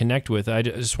going to connect with, I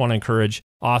just want to encourage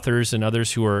authors and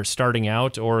others who are starting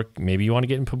out, or maybe you want to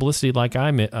get in publicity like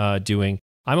I'm doing.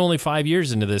 I'm only 5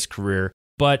 years into this career,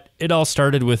 but it all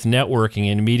started with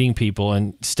networking and meeting people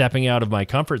and stepping out of my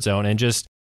comfort zone and just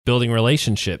building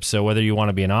relationships. So whether you want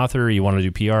to be an author, you want to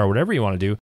do PR, or whatever you want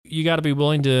to do, you got to be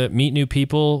willing to meet new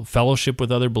people, fellowship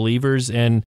with other believers.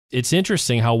 And it's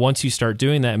interesting how once you start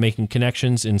doing that, making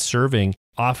connections and serving,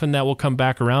 often that will come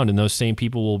back around and those same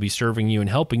people will be serving you and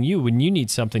helping you when you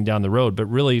need something down the road. But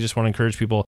really, you just want to encourage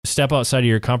people to step outside of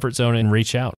your comfort zone and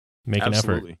reach out, make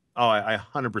Absolutely. an effort. Oh, I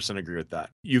 100% agree with that.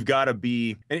 You've got to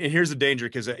be, and here's the danger,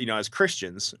 because, as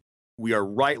Christians, we are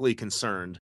rightly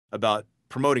concerned about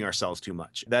promoting ourselves too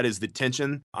much. That is the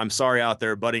tension. I'm sorry out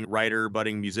there, budding writer,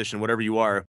 budding musician, whatever you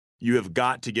are, you have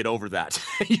got to get over that.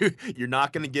 You're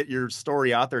not going to get your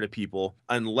story out there to people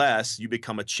unless you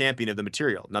become a champion of the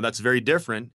material. Now, that's very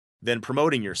different than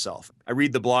promoting yourself. I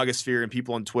read the blogosphere and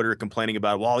people on Twitter complaining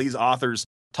about, well, these authors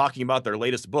talking about their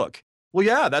latest book. Well,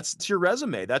 yeah, that's your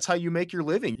resume. That's how you make your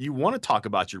living. You want to talk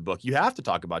about your book. You have to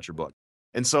talk about your book.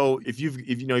 And so if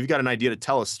you've got an idea to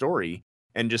tell a story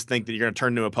and just think that you're going to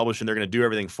turn to a publisher and they're going to do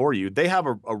everything for you, they have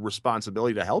a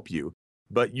responsibility to help you.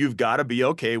 But you've got to be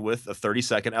okay with a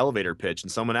 30-second elevator pitch. And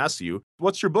someone asks you,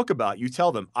 what's your book about? You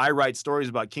tell them, I write stories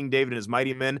about King David and his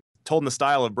mighty men, told in the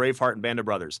style of Braveheart and Band of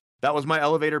Brothers. That was my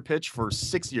elevator pitch for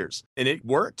 6 years. And it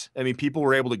worked. I mean, people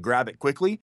were able to grab it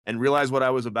quickly and realize what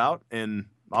I was about, and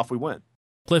off we went.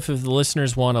 Cliff, if the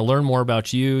listeners want to learn more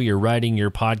about you, your writing,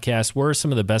 your podcast, where are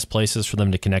some of the best places for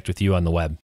them to connect with you on the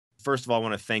web? First of all, I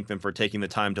want to thank them for taking the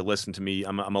time to listen to me.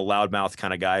 I'm a loudmouth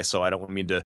kind of guy, so I don't mean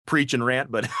to preach and rant,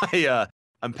 but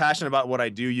I'm passionate about what I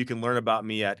do. You can learn about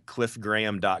me at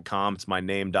cliffgraham.com. It's my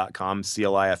name.com,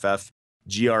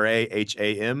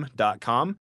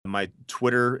 CLIFFGRAHAM.com. My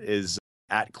Twitter is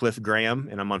at Cliff Graham,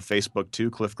 and I'm on Facebook too,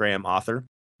 Cliff Graham Author.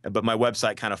 But my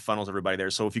website kind of funnels everybody there.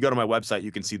 So if you go to my website,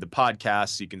 you can see the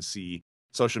podcasts, you can see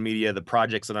social media, the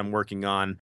projects that I'm working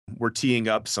on. We're teeing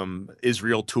up some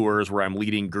Israel tours where I'm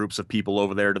leading groups of people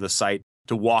over there to the site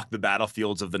to walk the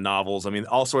battlefields of the novels. I mean,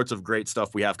 all sorts of great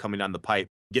stuff we have coming down the pipe.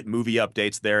 Get movie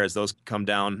updates there as those come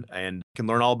down and can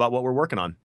learn all about what we're working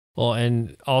on. Well,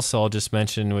 and also I'll just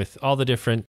mention with all the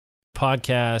different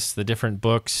podcasts, the different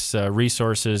books,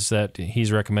 resources that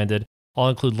he's recommended, I'll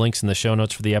include links in the show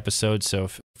notes for the episode. So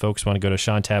if folks want to go to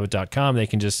shauntabatt.com, they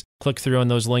can just click through on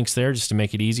those links there just to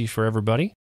make it easy for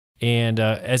everybody. And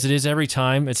as it is every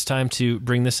time, it's time to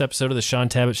bring this episode of the Shaun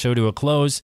Tabatt Show to a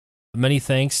close. Many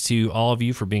thanks to all of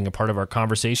you for being a part of our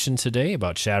conversation today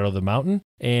about Shadow of the Mountain.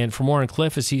 And for more on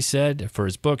Cliff, as he said, for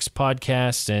his books,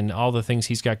 podcasts, and all the things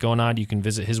he's got going on, you can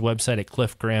visit his website at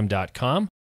cliffgraham.com.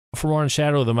 For more on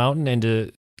Shadow of the Mountain and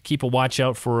to keep a watch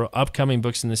out for upcoming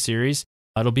books in the series,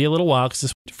 it'll be a little while because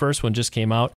this first one just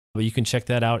came out, but you can check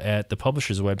that out at the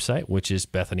publisher's website, which is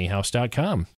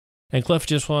bethanyhouse.com. And Cliff,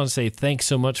 just want to say thanks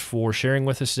so much for sharing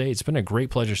with us today. It's been a great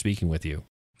pleasure speaking with you.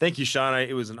 Thank you, Shaun.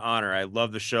 It was an honor. I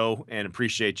love the show and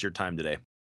appreciate your time today.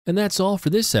 And that's all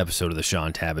for this episode of the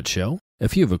Shaun Tabatt Show.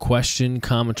 If you have a question,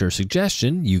 comment, or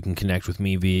suggestion, you can connect with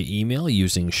me via email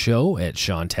using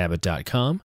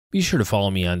show@shauntabatt.com. Be sure to follow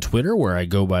me on Twitter, where I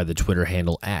go by the Twitter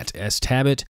handle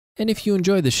 @stabatt. And if you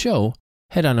enjoy the show,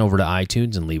 head on over to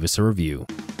iTunes and leave us a review.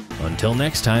 Until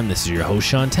next time, this is your host,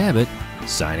 Shaun Tabatt,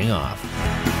 signing off.